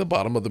imploding in the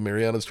bottom of the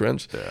Marianas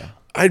Trench,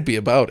 I'd be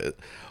about it.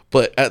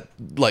 But at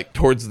like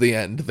towards the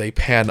end, they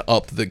pan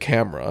up the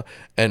camera,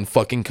 and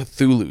fucking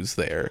Cthulhu's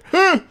there.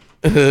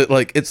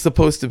 Like it's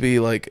supposed to be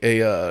like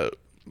a.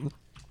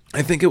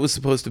 I think it was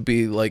supposed to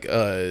be like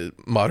a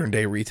modern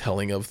day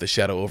retelling of The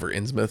Shadow over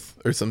Innsmouth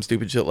or some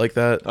stupid shit like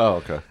that. Oh,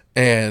 okay.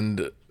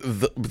 And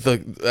the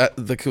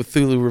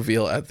Cthulhu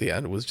reveal at the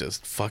end was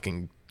just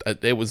fucking.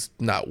 It was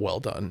not well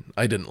done.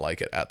 I didn't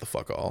like it at the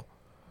fuck all.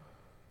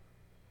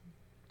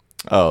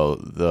 Oh,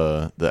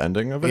 the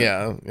ending of it.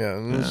 Yeah.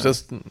 It was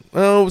just it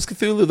was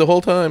Cthulhu the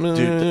whole time.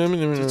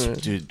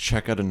 Dude,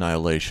 check out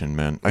Annihilation,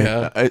 man.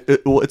 Yeah.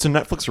 Well, it's a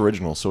Netflix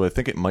original, so I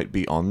think it might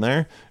be on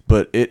there.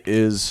 But it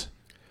is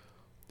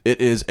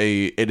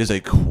a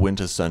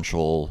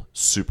quintessential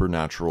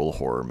supernatural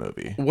horror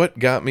movie. What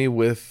got me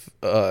with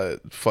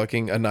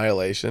fucking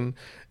Annihilation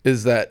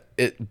is that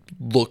it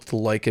looked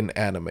like an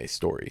anime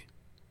story.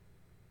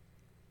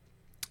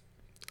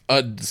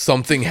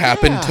 Something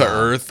happened to Yeah.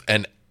 Earth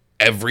and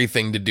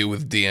everything to do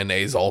with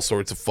DNA is all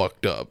sorts of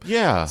fucked up.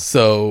 Yeah,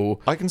 So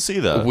I can see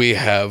that. we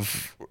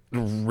have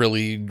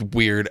really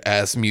weird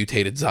ass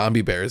mutated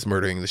zombie bears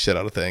murdering the shit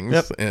out of things.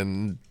 Yep.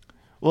 And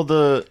Well,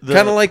 the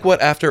kind of like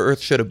what After Earth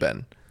should have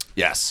been.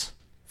 yes,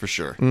 for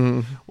sure.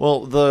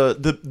 Well,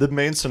 the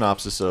main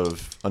synopsis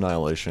of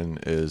Annihilation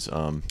is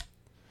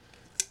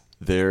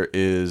there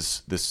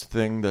is this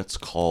thing that's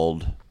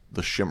called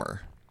the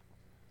Shimmer,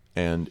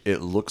 and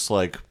it looks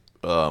like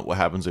what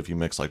happens if you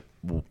mix like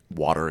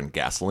water and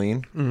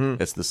gasoline.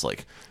 It's this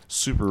like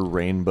super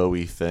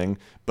rainbowy thing,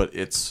 but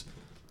it's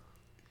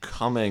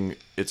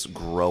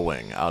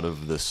growing out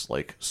of this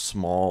like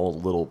small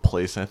little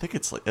place. And I think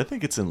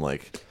it's in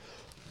like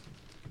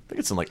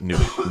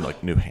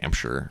New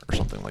Hampshire or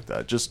something like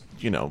that. Just,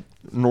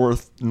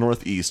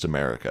 northeast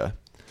America.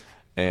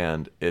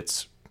 And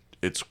it's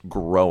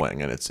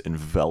growing and it's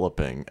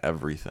enveloping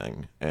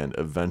everything, and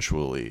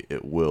eventually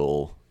it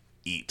will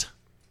eat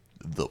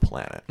the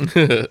planet.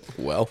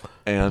 Well,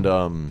 And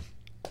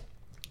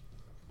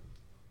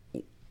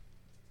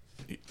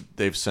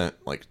they've sent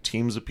like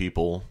teams of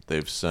people.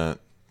 They've sent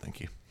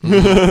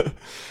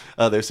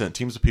they've sent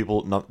teams of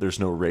people. There's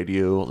no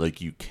radio.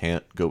 Like you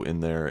can't go in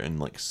there and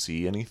like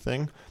see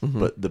anything.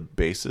 But the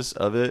basis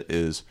of it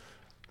is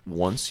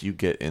once you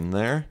get in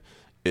there,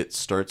 it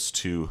starts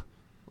to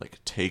like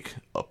take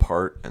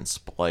apart and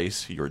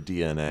splice your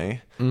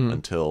DNA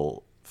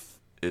until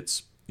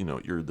it's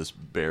you're this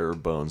bare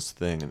bones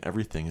thing, and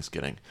everything is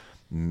getting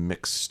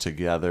mixed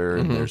together,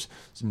 and there's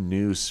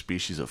new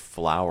species of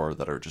flower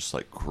that are just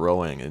like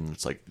growing, and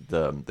it's like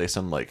they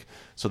send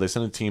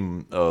a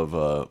team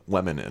of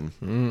women in,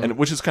 and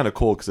which is kind of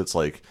cool because it's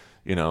like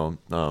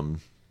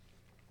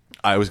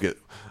I always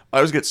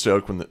get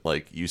stoked when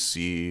like you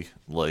see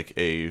like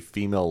a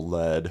female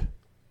led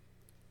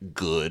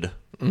good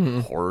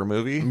horror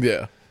movie.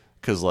 yeah.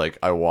 Because like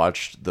I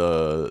watched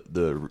the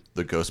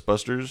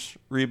Ghostbusters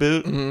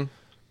reboot,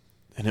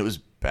 and it was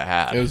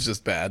bad. It was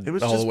just bad. It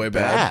was all just the way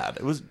bad.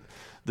 It was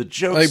the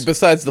jokes. Like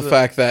besides the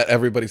fact that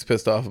everybody's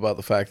pissed off about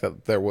the fact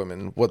that they're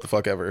women, what the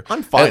fuck ever.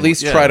 I'm fine At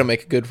least with- try yeah. to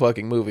make a good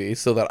fucking movie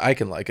so that I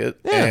can like it,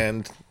 Yeah.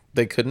 and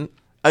they couldn't.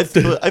 I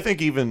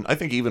think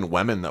even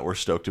women that were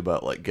stoked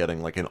about like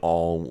getting like an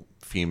all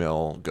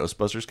female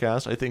Ghostbusters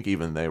cast, I think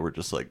even they were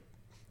just like,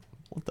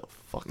 what the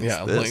fuck is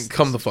Yeah, this? like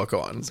come the fuck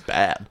on. It's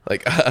bad.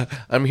 Like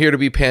I'm here to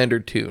be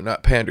pandered to,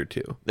 not pandered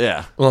to.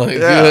 Yeah. Like,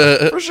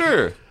 yeah, for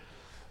sure.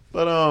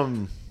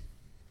 But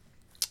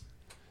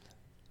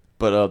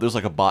there's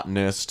like a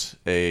botanist,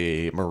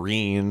 a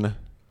marine,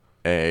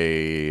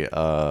 a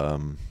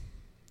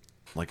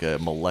like a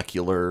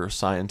molecular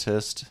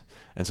scientist,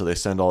 and so they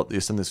send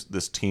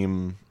this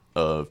team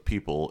of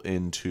people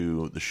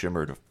into the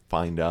Shimmer to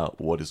find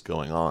out what is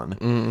going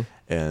on,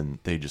 and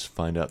they just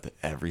find out that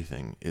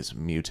everything is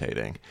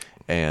mutating,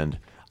 and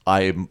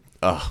I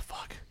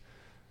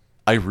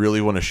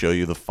really want to show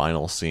you the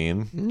final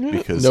scene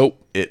because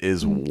it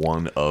is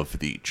one of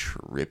the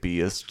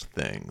trippiest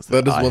things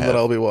that is one that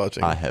I'll be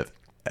watching. I have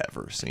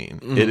ever seen.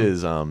 It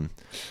is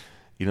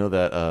you know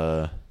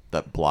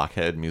that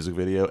Blockhead music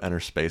video, Enter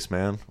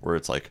Spaceman, where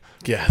it's like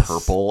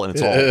purple and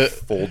it's all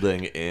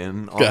folding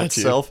in on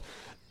itself.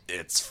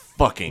 It's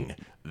fucking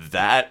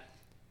that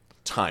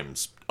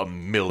times a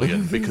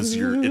million because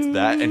it's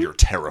that and you're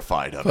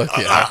terrified of it.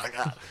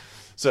 Yeah.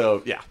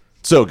 So yeah,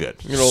 so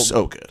good,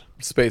 so good.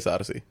 Space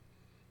Odyssey.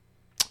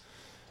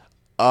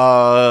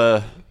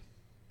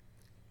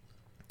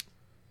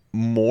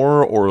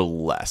 More or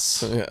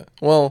less. Yeah.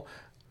 Well,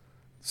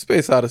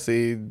 Space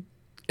Odyssey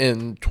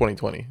in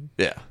 2020.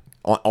 Yeah.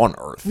 On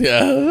Earth.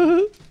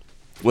 Yeah.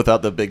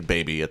 Without the big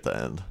baby at the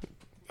end.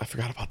 I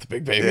forgot about the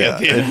big baby at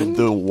the and end.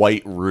 the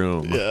white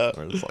room. Yeah.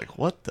 Where it's like,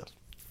 what the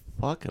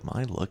fuck am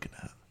I looking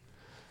at?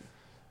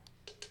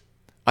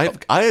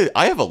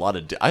 I have a lot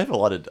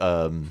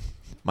of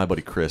my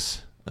buddy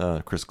Chris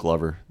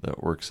Glover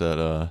that works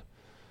at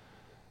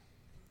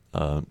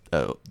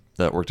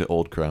that worked at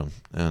Old Crown,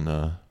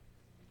 and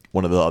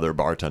one of the other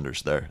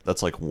bartenders there.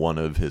 That's like one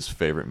of his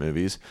favorite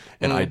movies,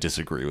 and I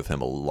disagree with him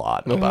a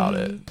lot about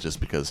it, just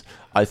because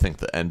I think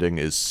the ending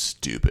is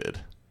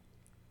stupid.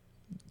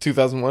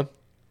 2001?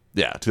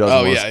 Yeah,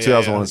 2001.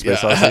 2001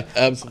 Space Odyssey.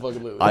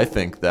 Absolutely. I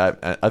think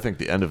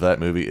the end of that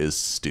movie is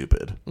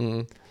stupid,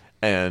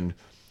 and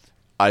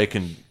I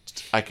can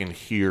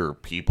hear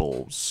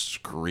people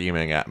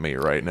screaming at me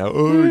right now.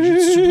 Oh, you're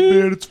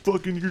Superman! It's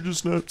fucking. You're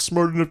just not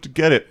smart enough to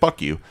get it. Fuck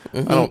you.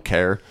 I don't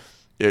care.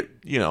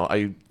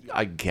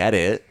 I get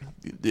it.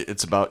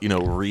 It's about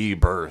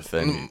rebirth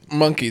and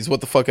monkeys. What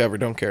the fuck ever.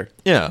 Don't care.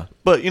 Yeah,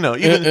 but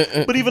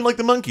even like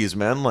the monkeys,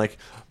 man. Like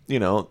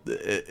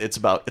it's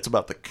about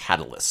the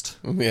catalyst.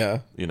 Yeah.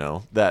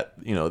 That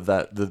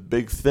the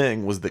big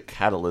thing was the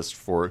catalyst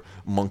for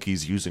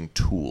monkeys using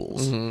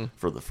tools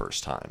for the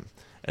first time,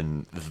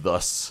 and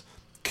thus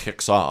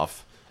kicks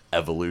off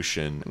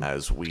evolution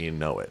as we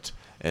know it.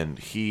 And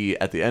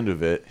at the end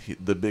of it,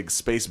 the big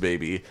space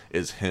baby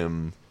is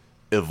him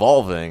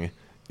evolving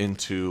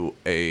into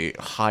a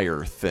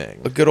higher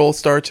thing. A good old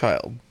Star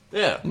Child.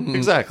 Yeah,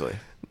 exactly.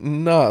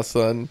 Nah,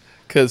 son.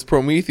 Because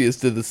Prometheus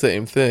did the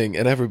same thing,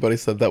 and everybody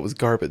said that was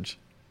garbage.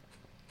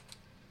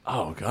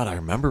 Oh, God, I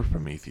remember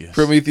Prometheus.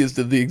 Prometheus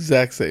did the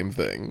exact same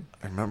thing.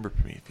 I remember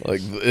Prometheus.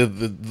 Like,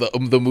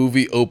 the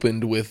movie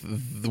opened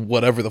with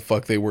whatever the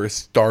fuck they were,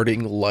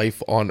 starting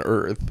life on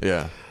Earth.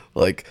 Yeah.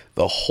 Like,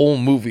 the whole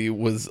movie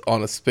was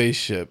on a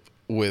spaceship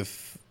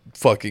with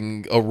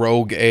fucking a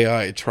rogue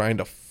AI trying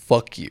to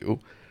fuck you.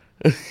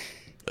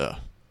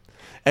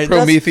 And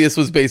Prometheus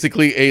was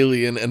basically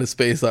Alien and a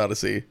Space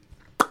Odyssey.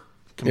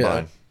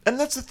 Combined. Yeah. And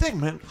that's the thing,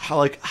 man.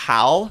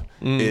 Hal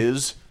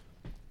is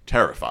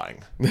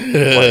terrifying.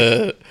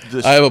 I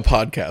have a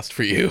podcast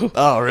for you.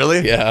 Oh,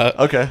 really? Yeah.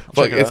 Okay.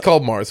 It's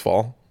called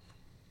Marsfall.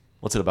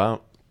 What's it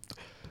about?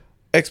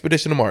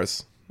 Expedition to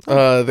Mars.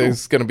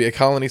 There's going to be a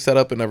colony set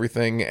up and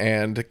everything,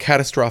 and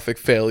catastrophic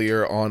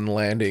failure on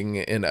landing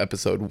in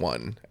episode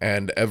 1.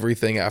 And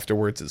everything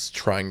afterwards is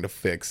trying to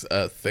fix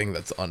a thing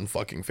that's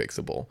unfucking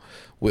fixable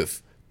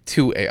with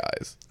 2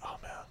 AIs. Oh,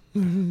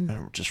 man.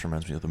 That just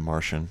reminds me of The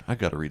Martian. I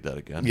got to read that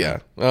again. Yeah.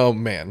 Oh,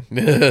 man.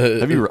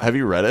 Have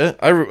you read it?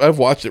 I've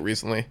watched it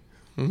recently.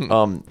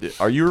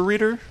 Are you a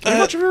reader? Are you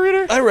much of a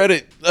reader? I read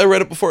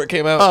it before it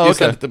came out. Oh, you okay.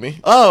 sent it to me.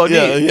 Oh, neat.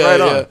 Yeah, right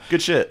yeah. on.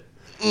 Good shit.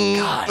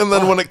 God, and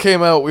then when it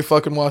came out, we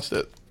fucking watched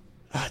it.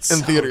 That's in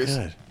so theaters.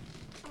 Good.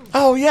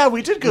 Oh, yeah,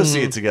 we did go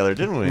see it together,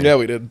 didn't we? Yeah,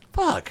 we did.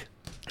 Fuck.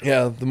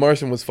 Yeah, The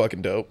Martian was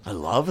fucking dope. I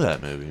love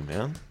that movie,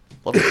 man.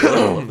 Love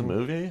the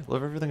movie.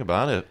 Love everything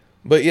about it.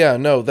 But yeah,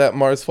 no, that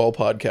Marsfall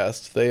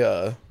podcast,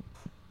 they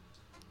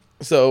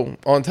so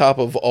on top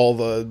of all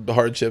the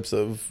hardships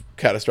of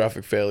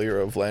catastrophic failure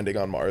of landing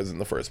on Mars in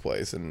the first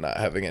place and not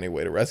having any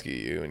way to rescue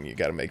you, and you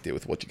got to make do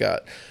with what you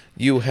got,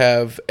 you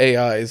have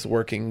AIs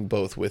working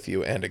both with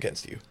you and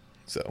against you.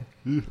 So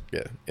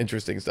yeah,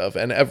 interesting stuff.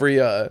 And every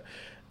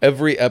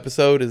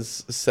episode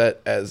is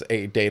set as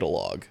a data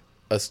log,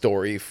 a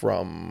story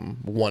from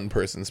one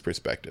person's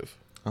perspective.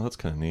 Oh, that's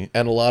kind of neat.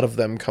 And a lot of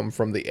them come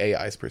from the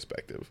AI's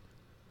perspective.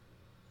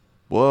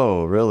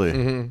 Whoa, really?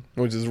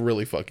 Mm-hmm. Which is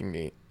really fucking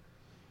neat.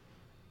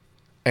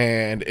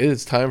 And it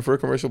is time for a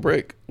commercial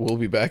break. We'll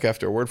be back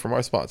after a word from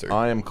our sponsor.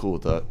 I am cool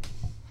with that.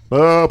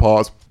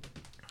 Pause.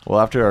 Well,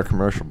 after our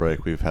commercial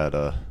break, we've had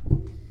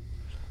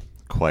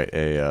quite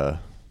a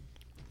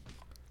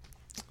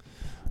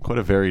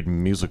varied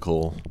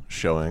musical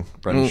showing.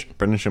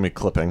 Brendan showed me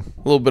Clipping. A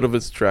little bit of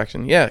its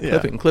traction. Yeah,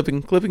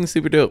 Clipping is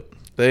super dope.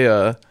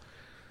 They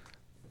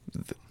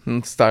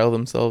style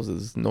themselves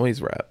as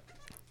noise rap.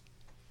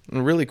 And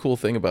a really cool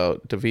thing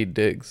about Daveed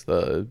Diggs,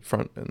 the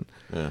frontman,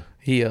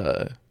 he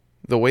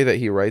the way that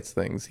he writes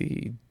things,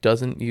 he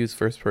doesn't use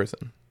first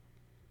person.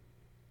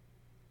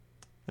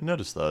 I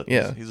noticed that.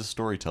 Yeah, he's a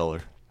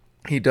storyteller.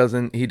 He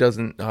doesn't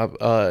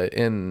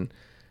in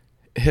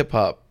hip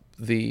hop,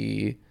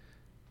 the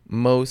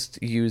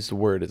most used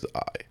word is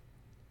I.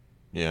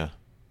 Yeah.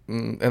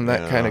 And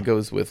that kind of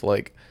goes with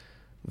like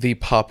the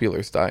popular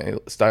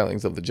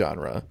stylings of the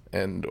genre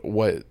and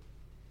what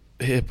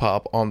hip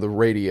hop on the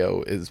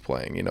radio is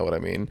playing. You know what I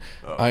mean?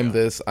 I'm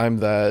this, I'm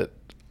that.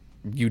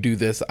 You do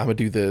this, I'm gonna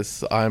do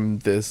this. I'm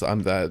this,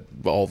 I'm that.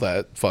 All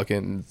that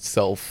fucking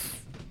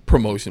self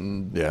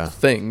promotion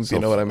things. You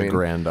know what I mean?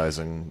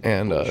 Aggrandizing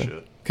and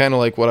kind of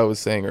like what I was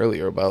saying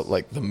earlier about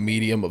like the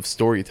medium of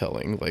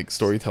storytelling. Like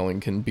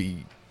storytelling can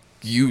be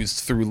used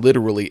through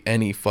literally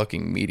any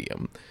fucking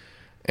medium,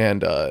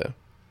 and the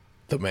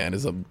man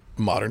is a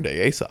modern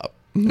day Aesop.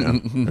 Yeah,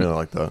 really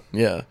like that.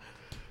 Yeah,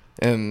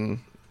 and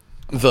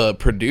the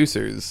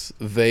producers,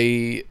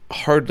 they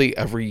hardly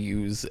ever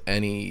use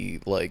any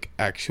like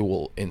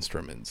actual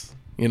instruments.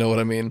 You know what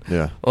I mean?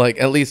 Yeah. Like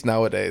at least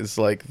nowadays,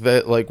 like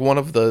that, like one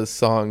of the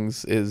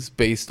songs is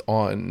based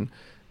on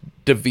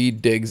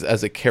Daveed Diggs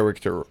as a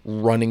character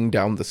running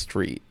down the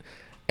street,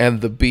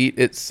 and the beat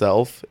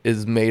itself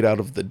is made out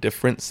of the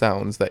different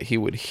sounds that he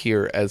would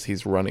hear as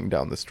he's running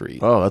down the street.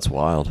 Oh, that's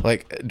wild.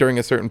 Like during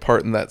a certain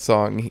part in that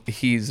song,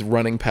 he's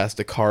running past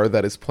a car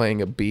that is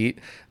playing a beat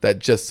that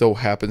just so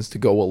happens to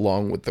go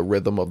along with the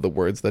rhythm of the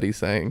words that he's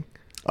saying.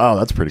 Oh,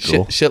 that's pretty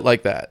cool. Shit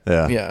like that.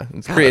 Yeah,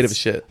 it's creative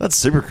shit. That's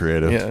super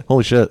creative. Yeah.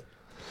 Holy shit.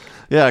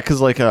 Yeah, because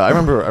like I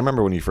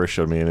remember when you first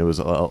showed me, and it was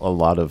a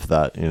lot of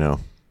that, you know,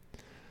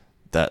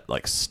 that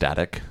like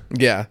static.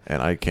 Yeah,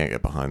 and I can't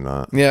get behind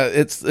that. Yeah,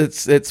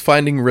 it's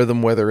finding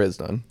rhythm where there is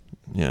none.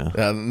 Yeah,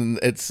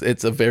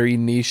 it's a very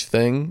niche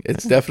thing.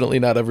 It's definitely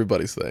not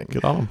everybody's thing.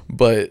 Get on 'em.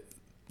 But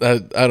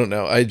I don't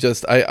know.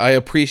 I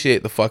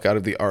appreciate the fuck out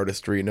of the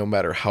artistry, no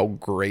matter how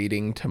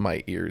grating to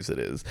my ears it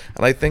is,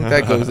 and I think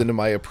that goes into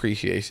my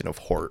appreciation of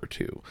horror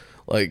too.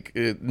 Like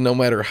no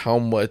matter how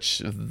much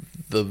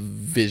the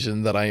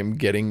vision that I am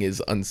getting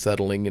is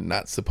unsettling and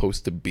not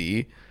supposed to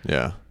be.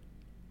 Yeah.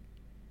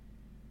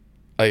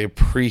 I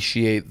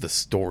appreciate the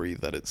story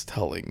that it's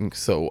telling,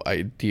 so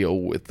I deal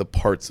with the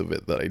parts of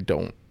it that I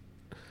don't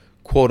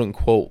quote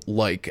unquote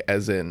like,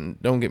 as in,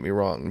 don't get me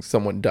wrong,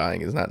 someone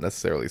dying is not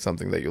necessarily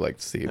something that you like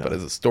to see, but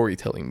as a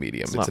storytelling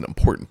medium, it's an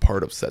important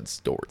part of said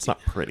story. It's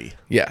not pretty.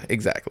 Yeah,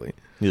 exactly.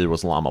 Neither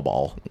was Llama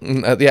Ball.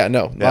 Yeah,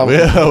 no.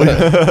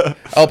 Yeah,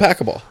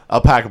 Alpaca Ball.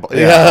 Alpaca Ball.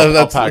 Yeah,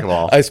 that's, Alpaca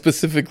Ball. I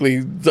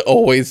specifically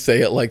always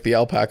say it like the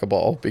Alpaca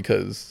Ball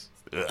because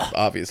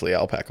obviously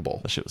Alpaca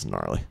Ball. That shit was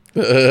gnarly.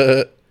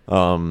 Yeah,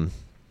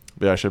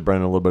 I showed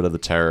Brendan a little bit of the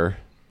Terror.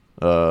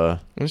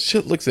 This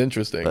shit looks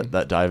interesting.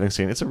 That diving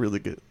scene. It's a really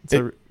good.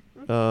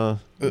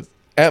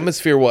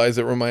 Atmosphere wise,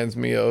 it reminds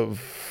me of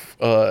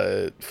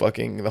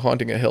fucking The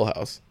Haunting of Hill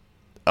House.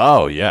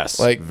 Oh yes,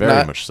 like very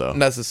not much so.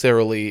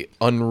 Necessarily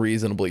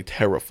unreasonably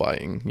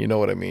terrifying. You know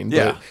what I mean?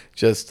 Yeah. But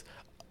just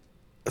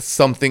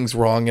something's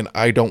wrong and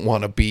I don't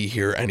want to be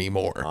here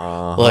anymore.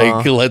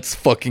 Like, let's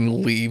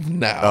fucking leave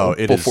now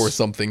before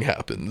something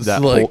happens.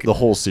 Like the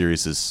whole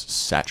series is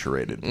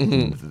saturated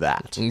in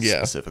that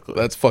specifically.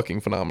 That's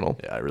fucking phenomenal.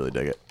 Yeah, I really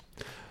dig it.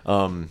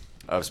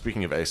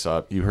 Speaking of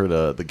Aesop, you heard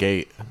The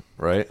Gate,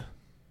 right?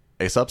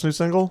 Aesop's new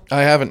single?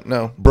 I haven't.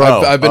 No,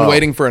 bro. I've been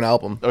waiting for an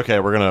album.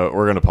 Okay, we're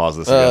gonna pause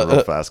this again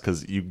real fast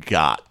because you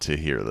got to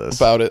hear this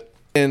about it.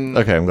 And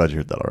okay, I'm glad you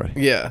heard that already.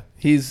 Yeah,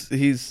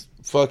 he's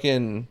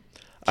fucking.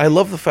 I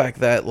love the fact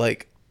that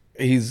like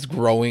he's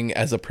growing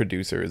as a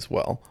producer as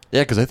well.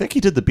 Yeah, because I think he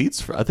did the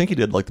beats. I think he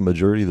did like the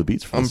majority of the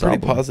beats for this album. I'm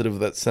pretty positive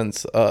that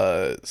since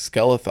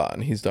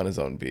Skeleton, he's done his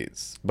own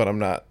beats, but I'm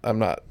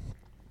not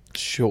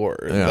sure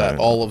that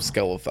all of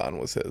Skeleton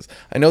was his.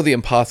 I know the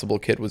Impossible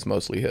Kid was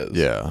mostly his.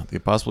 Yeah, the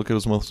Impossible Kid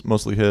was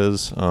mostly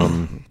his.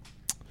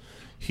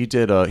 He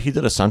did a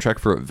soundtrack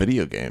for a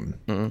video game.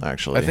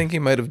 Actually, I think he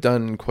might have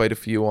done quite a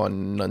few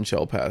on None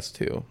Shall Pass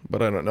too,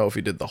 but I don't know if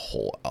he did the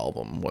whole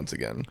album once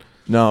again.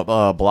 No,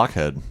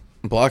 Blockhead.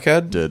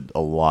 Blockhead did a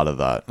lot of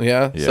that.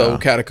 Yeah. So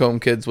Catacomb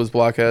Kids was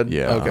Blockhead.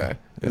 Yeah. Okay.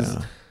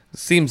 Yeah.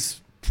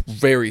 Seems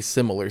very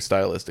similar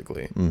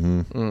stylistically.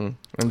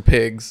 And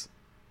Pigs.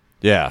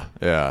 Yeah.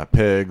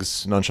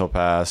 Pigs. None Shall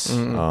Pass. I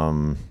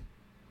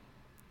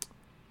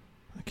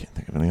can't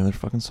think of any other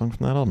fucking song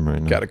from that album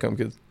right now. Catacomb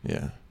Kids.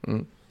 Yeah.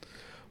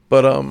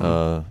 But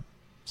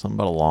something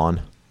about a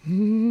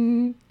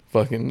lawn.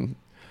 Fucking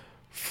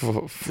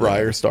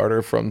Fryer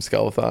Starter from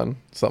Skeleton.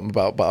 Something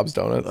about Bob's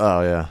Donuts.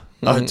 Oh yeah.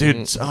 Oh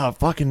dude.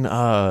 Fucking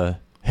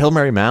Hail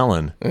Mary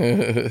Mallon.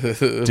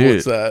 Dude,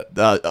 Dude, what's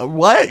that?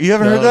 What? You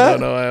haven't heard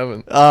that? No, I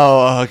haven't.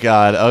 Oh,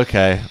 God.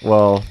 Okay.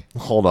 Well,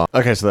 hold on.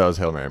 Okay, so that was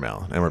Hail Mary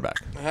Mallon, and we're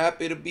back.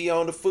 Happy to be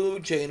on the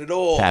food chain at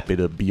all. Happy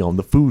to be on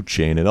the food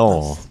chain at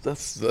all.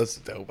 That's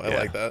dope. I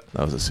like that.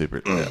 That was a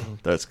super. Yeah,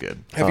 that's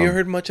good. Have you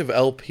heard much of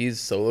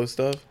LP's solo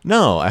stuff?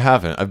 No, I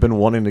haven't. I've been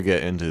wanting to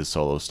get into his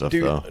solo stuff,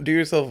 though. Do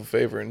yourself a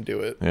favor and do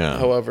it. Yeah.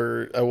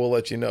 However, I will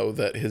let you know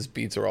that his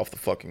beats are off the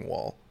fucking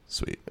wall.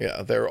 Sweet.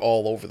 Yeah, they're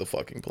all over the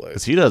fucking place.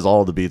 Because he does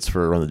all the beats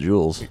for Run the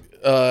Jewels.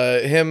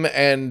 Him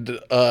and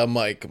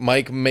Mike.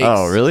 Mike makes.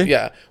 Oh, really?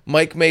 Yeah,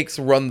 Mike makes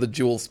Run the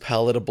Jewels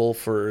palatable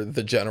for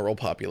the general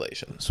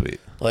population. Sweet.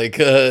 Like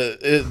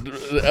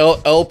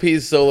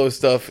LP's solo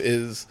stuff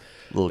is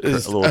A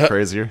little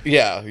crazier.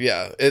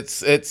 Yeah.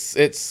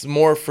 It's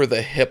more for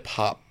the hip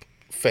hop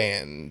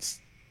fans.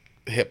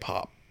 Hip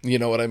hop. You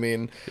know what I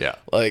mean? Yeah.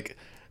 Like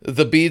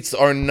the beats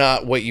are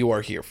not what you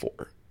are here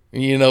for.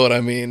 You know what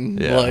I mean?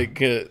 Yeah. Like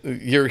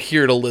you're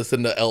here to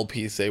listen to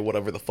LP say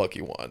whatever the fuck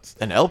he wants.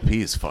 And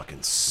LP is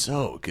fucking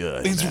so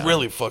good. He's man.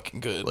 really fucking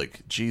good.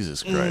 Like,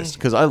 Jesus Christ.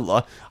 Because I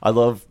love,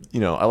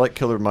 I like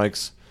Killer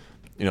Mike's,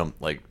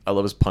 like, I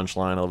love his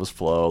punchline, I love his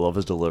flow, I love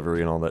his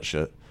delivery and all that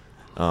shit.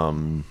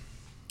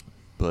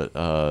 But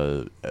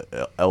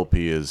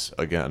LP is,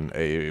 again,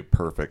 a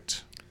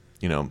perfect,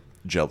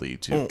 jelly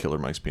to Killer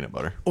Mike's peanut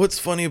butter. What's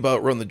funny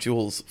about Run the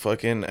Jewels?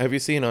 Fucking, have you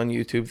seen on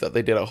YouTube that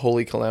they did a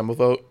Holy Kalama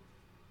vote?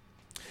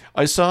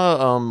 I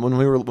saw when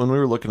we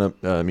were looking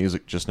up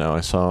music just now.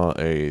 I saw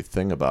a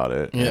thing about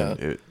it. Yeah.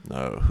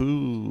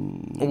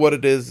 What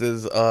it is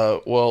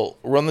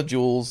Run the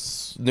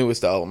Jewels'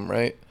 newest album,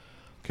 right?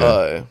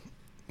 Okay.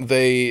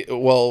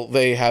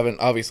 They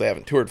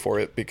haven't toured for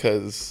it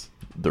because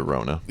the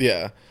Rona.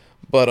 Yeah,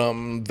 but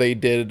they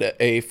did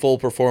a full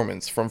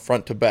performance from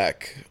front to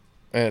back,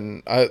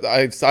 and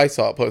I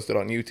saw it posted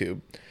on YouTube.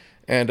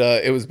 And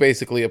it was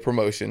basically a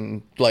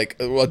promotion, like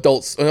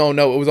adults. Oh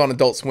no, it was on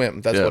Adult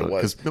Swim. That's what it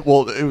was.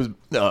 Well, it was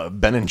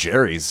Ben and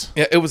Jerry's.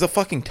 Yeah, it was a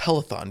fucking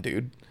telethon,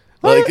 dude.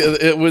 Like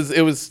it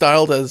was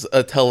styled as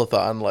a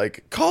telethon.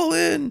 Like call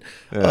in,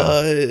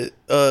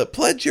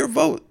 pledge your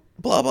vote,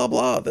 blah blah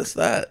blah. This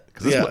that.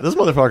 This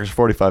motherfucker's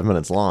 45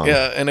 minutes long.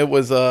 Yeah, and it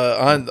was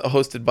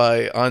hosted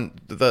by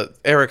the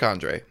Eric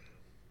Andre.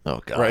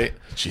 Oh god. Right.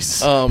 Jesus.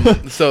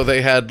 So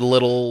they had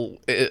little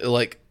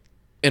like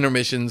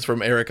intermissions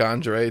from Eric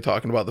Andre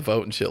talking about the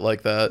vote and shit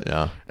like that.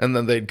 Yeah. And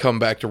then they'd come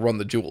back to Run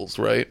the Jewels,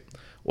 right?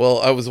 Well,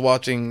 I was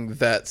watching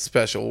that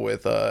special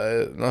with my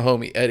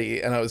homie Eddie,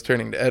 and I was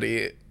turning to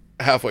Eddie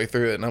halfway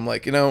through it, and I'm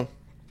like,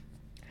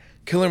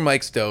 Killer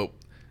Mike's dope.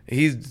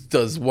 He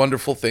does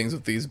wonderful things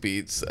with these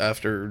beats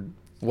after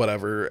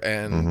whatever,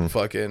 and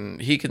fucking,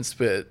 he can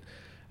spit.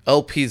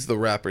 LP's the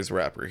rapper's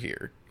rapper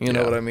here. You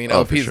know what I mean?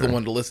 LP's the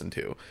one to listen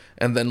to.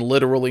 And then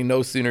literally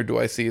no sooner do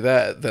I see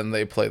that than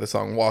they play the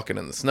song Walking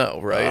in the Snow,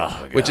 right?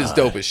 Oh, which is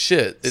dope as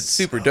shit. It's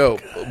super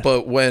dope. Good.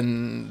 But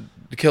when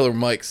Killer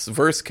Mike's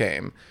verse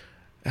came,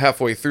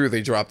 halfway through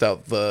they dropped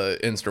out the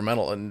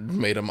instrumental and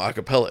made him a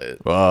cappella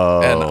it.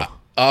 Whoa. And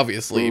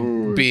obviously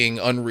being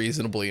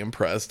unreasonably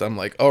impressed, I'm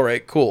like, all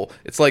right, cool.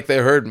 It's like they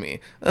heard me.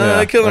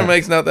 Killer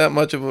Mike's not that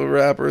much of a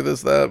rapper,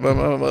 this, that, blah,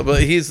 blah, blah,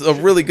 but he's a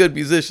really good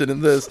musician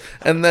in this.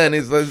 And then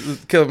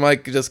Killer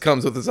Mike just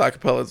comes with his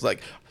acapella. It's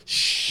like,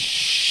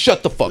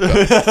 shut the fuck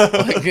up.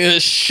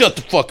 Like, shut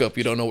the fuck up.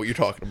 You don't know what you're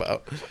talking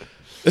about.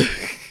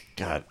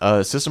 God.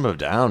 System of a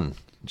Down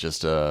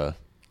just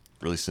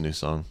released a new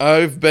song.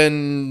 I've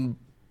been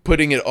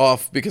putting it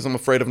off because I'm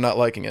afraid of not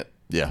liking it.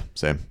 Yeah,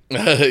 same.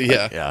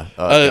 Yeah. Gosh.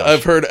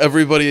 I've heard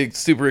everybody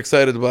super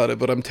excited about it,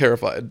 but I'm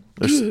terrified.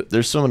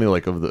 There's so many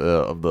like of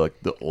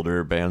the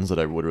older bands that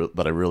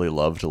I really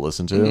love to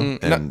listen to,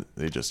 and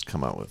they just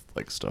come out with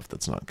like stuff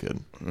that's not good.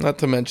 Not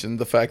to mention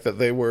the fact that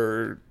they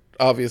were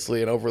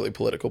obviously an overly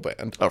political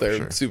band. Oh, They're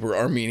for sure. super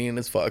Armenian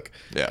as fuck,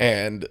 Yeah.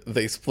 and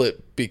they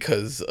split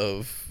because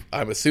of,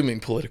 I'm assuming,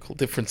 political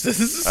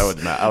differences. I would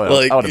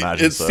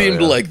imagine it so,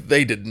 seemed yeah. like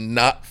they did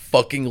not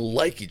fucking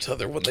like each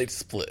other when they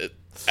split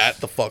at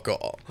the fuck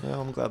all. Well,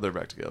 I'm glad they're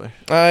back together.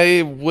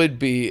 I would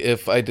be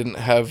if I didn't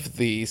have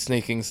the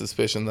sneaking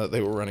suspicion that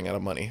they were running out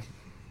of money.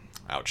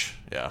 Ouch.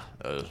 Yeah.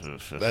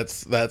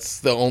 That's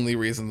the only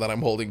reason that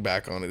I'm holding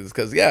back on it, is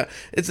because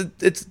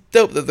it's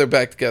dope that they're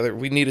back together.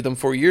 We needed them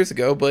 4 years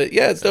ago, but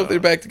yeah, it's dope they're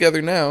back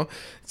together now.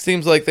 It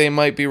seems like they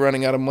might be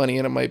running out of money,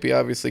 and it might be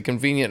obviously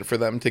convenient for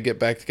them to get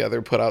back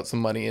together, put out some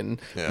money, and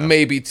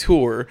maybe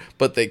tour,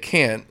 but they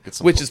can't,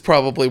 which is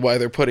probably why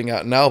they're putting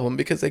out an album,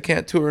 because they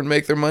can't tour and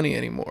make their money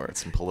anymore.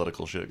 Some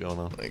political shit going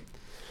on.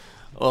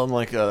 Well, I'm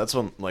like that's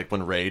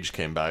when Rage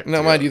came back.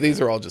 Now, mind you, these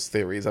are all just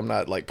theories. I'm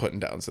not like putting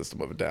down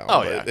System of a Down.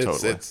 Oh, but yeah,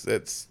 it's, totally.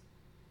 It's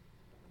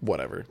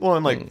whatever. Well,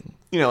 and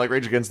like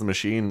Rage Against the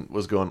Machine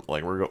was going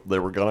they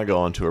were gonna go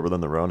on tour, but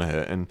then the Rona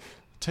hit, and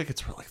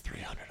tickets were like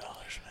 $300, man.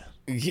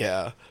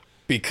 Yeah,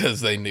 because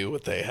they knew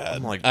what they had.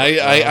 I'm like,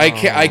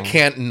 I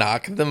can't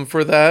knock them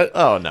for that.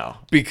 Oh no.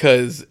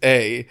 Because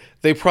A,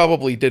 they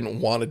probably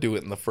didn't want to do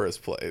it in the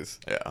first place.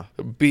 Yeah.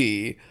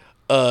 B,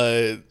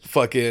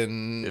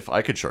 Fucking If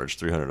I could charge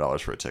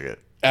 $300 for a ticket,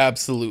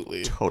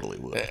 absolutely. totally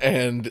would.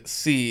 And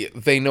C,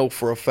 they know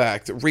for a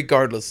fact,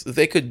 regardless,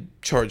 they could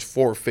charge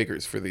 4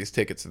 figures for these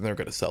tickets and they're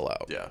going to sell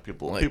out. Yeah,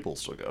 people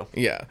still go.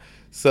 Yeah.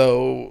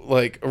 So,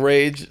 like,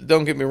 Rage,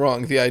 don't get me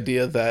wrong, the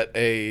idea that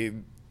a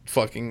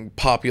fucking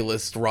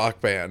populist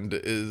rock band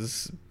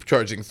is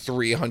charging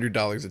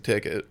 $300 a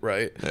ticket,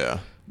 right? Yeah.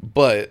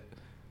 But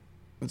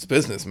it's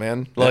business,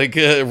 man. Like,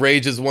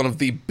 Rage is one of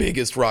the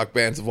biggest rock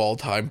bands of all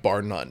time,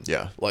 bar none.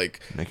 Yeah. Like,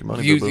 Making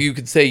money, you, boo-boo. you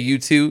could say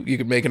U2, you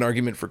could make an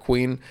argument for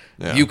Queen.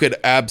 Yeah. You could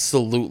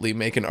absolutely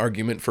make an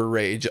argument for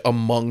Rage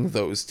among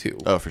those two.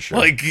 Oh, for sure.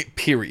 Like,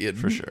 period.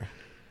 For sure.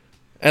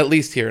 At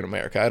least here in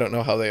America. I don't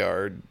know how they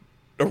are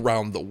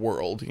around the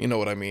world. You know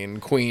what I mean?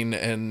 Queen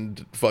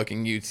and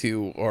fucking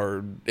U2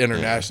 are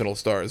international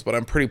stars, but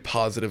I'm pretty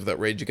positive that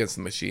Rage Against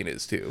the Machine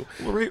is too.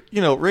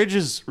 Well, Rage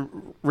is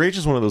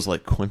one of those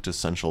like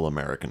quintessential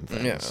American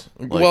things.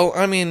 Yeah.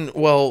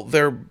 Like,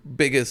 their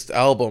biggest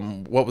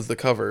album, what was the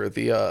cover?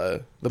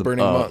 The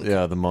Burning Monk.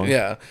 Yeah, the Monk.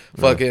 Yeah.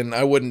 Fucking,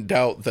 I wouldn't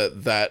doubt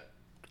that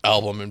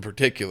album in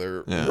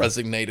particular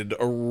resonated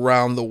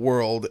around the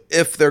world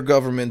if their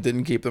government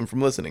didn't keep them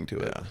from listening to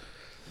it. Yeah.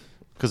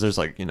 Because there's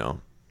like,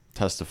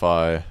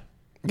 Testify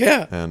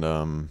Yeah.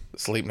 and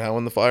Sleep Now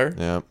in the Fire.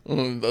 yeah.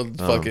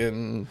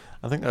 Fucking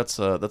I think that's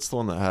the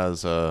one that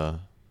has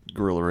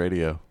Guerrilla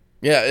Radio.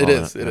 yeah, it on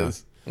is. it, It yeah.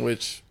 is.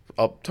 Which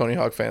Tony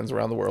Hawk fans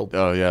around the world.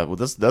 Oh yeah, well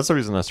that's the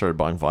reason I started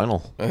buying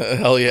vinyl.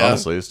 Hell yeah.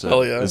 Honestly, is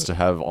to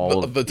have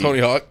all of the Tony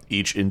Hawk.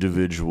 each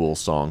individual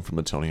song from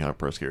the Tony Hawk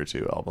Pro Skater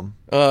 2 album.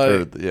 I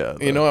The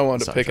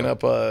wound up picking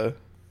soundtrack. up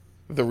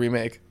the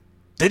remake.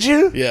 Did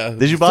you? Yeah.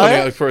 Did you buy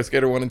Tony it? Hawk Pro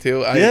Skater 1 and 2.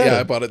 Yeah.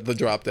 I bought it the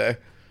drop day.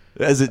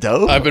 Is it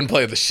dope? I've been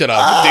playing the shit out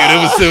of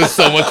it, dude. It was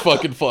so much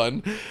fucking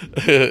fun.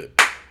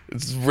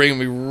 It's bringing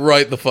me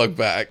right the fuck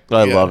back.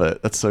 I love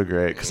it. That's so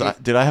great. Because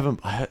I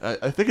haven't.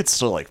 I think it's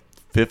still like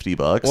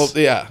 $50. Well,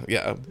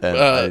 yeah.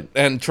 And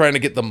And trying to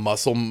get the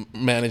muscle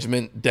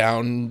management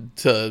down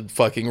to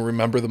fucking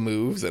remember the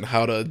moves and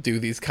how to do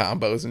these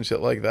combos and shit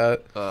like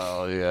that.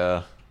 Oh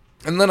yeah.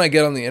 And then I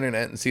get on the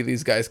internet and see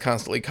these guys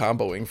constantly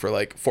comboing for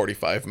like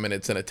 45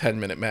 minutes in a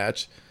 10-minute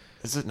match.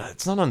 Is it not?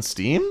 It's not on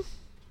Steam.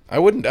 I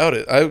wouldn't doubt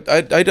it.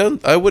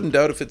 I wouldn't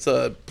doubt if it's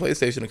a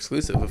PlayStation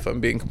exclusive, if I'm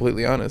being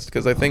completely honest,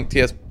 because I think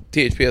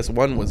THPS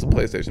 1 was a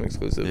PlayStation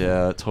exclusive.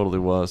 Yeah, it totally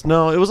was.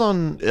 No, it was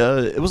on.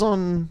 It was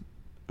on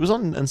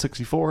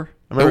N64.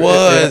 It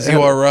was.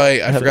 You are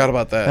right. I had forgot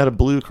about that. It had a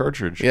blue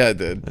cartridge. Yeah, it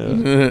did.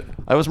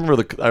 I always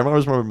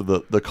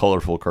remember the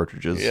colorful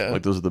cartridges. Yeah.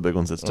 Like those are the big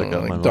ones that stick out in my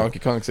like mind. Donkey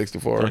Kong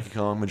 64. Donkey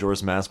Kong,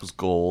 Majora's Mask was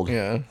gold.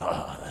 Yeah.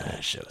 Oh,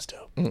 that shit was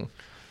dope.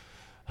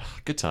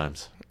 Good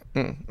times.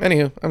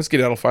 Anywho, I'm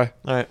Skedaddlefy.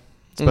 All right.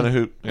 It's been a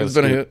hoot. I gotta It's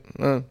been a scoot.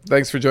 hoot.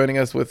 Thanks for joining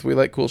us with We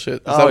Like Cool Shit. Is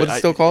that what it's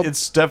still called?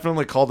 It's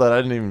definitely called that. I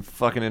didn't even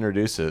fucking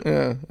introduce it.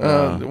 Yeah.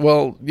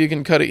 Well, you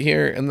can cut it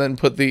here and then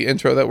put the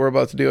intro that we're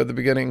about to do at the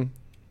beginning.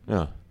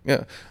 Yeah.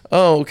 Yeah.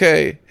 Oh,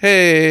 okay.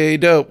 Hey,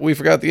 dope. We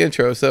forgot the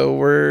intro,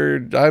 so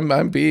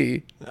I'm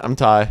B, I'm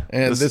Ty.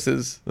 and this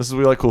is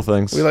We Like Cool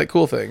Things. We Like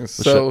Cool Things.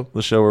 The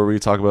show where we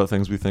talk about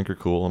things we think are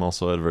cool and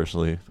also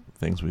adversely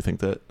things we think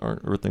that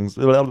aren't, or things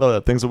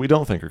that we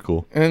don't think are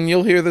cool. And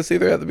you'll hear this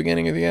either at the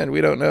beginning or the end. We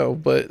don't know,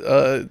 but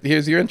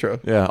here's your intro.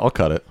 Yeah, I'll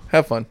cut it.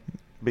 Have fun.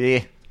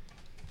 B.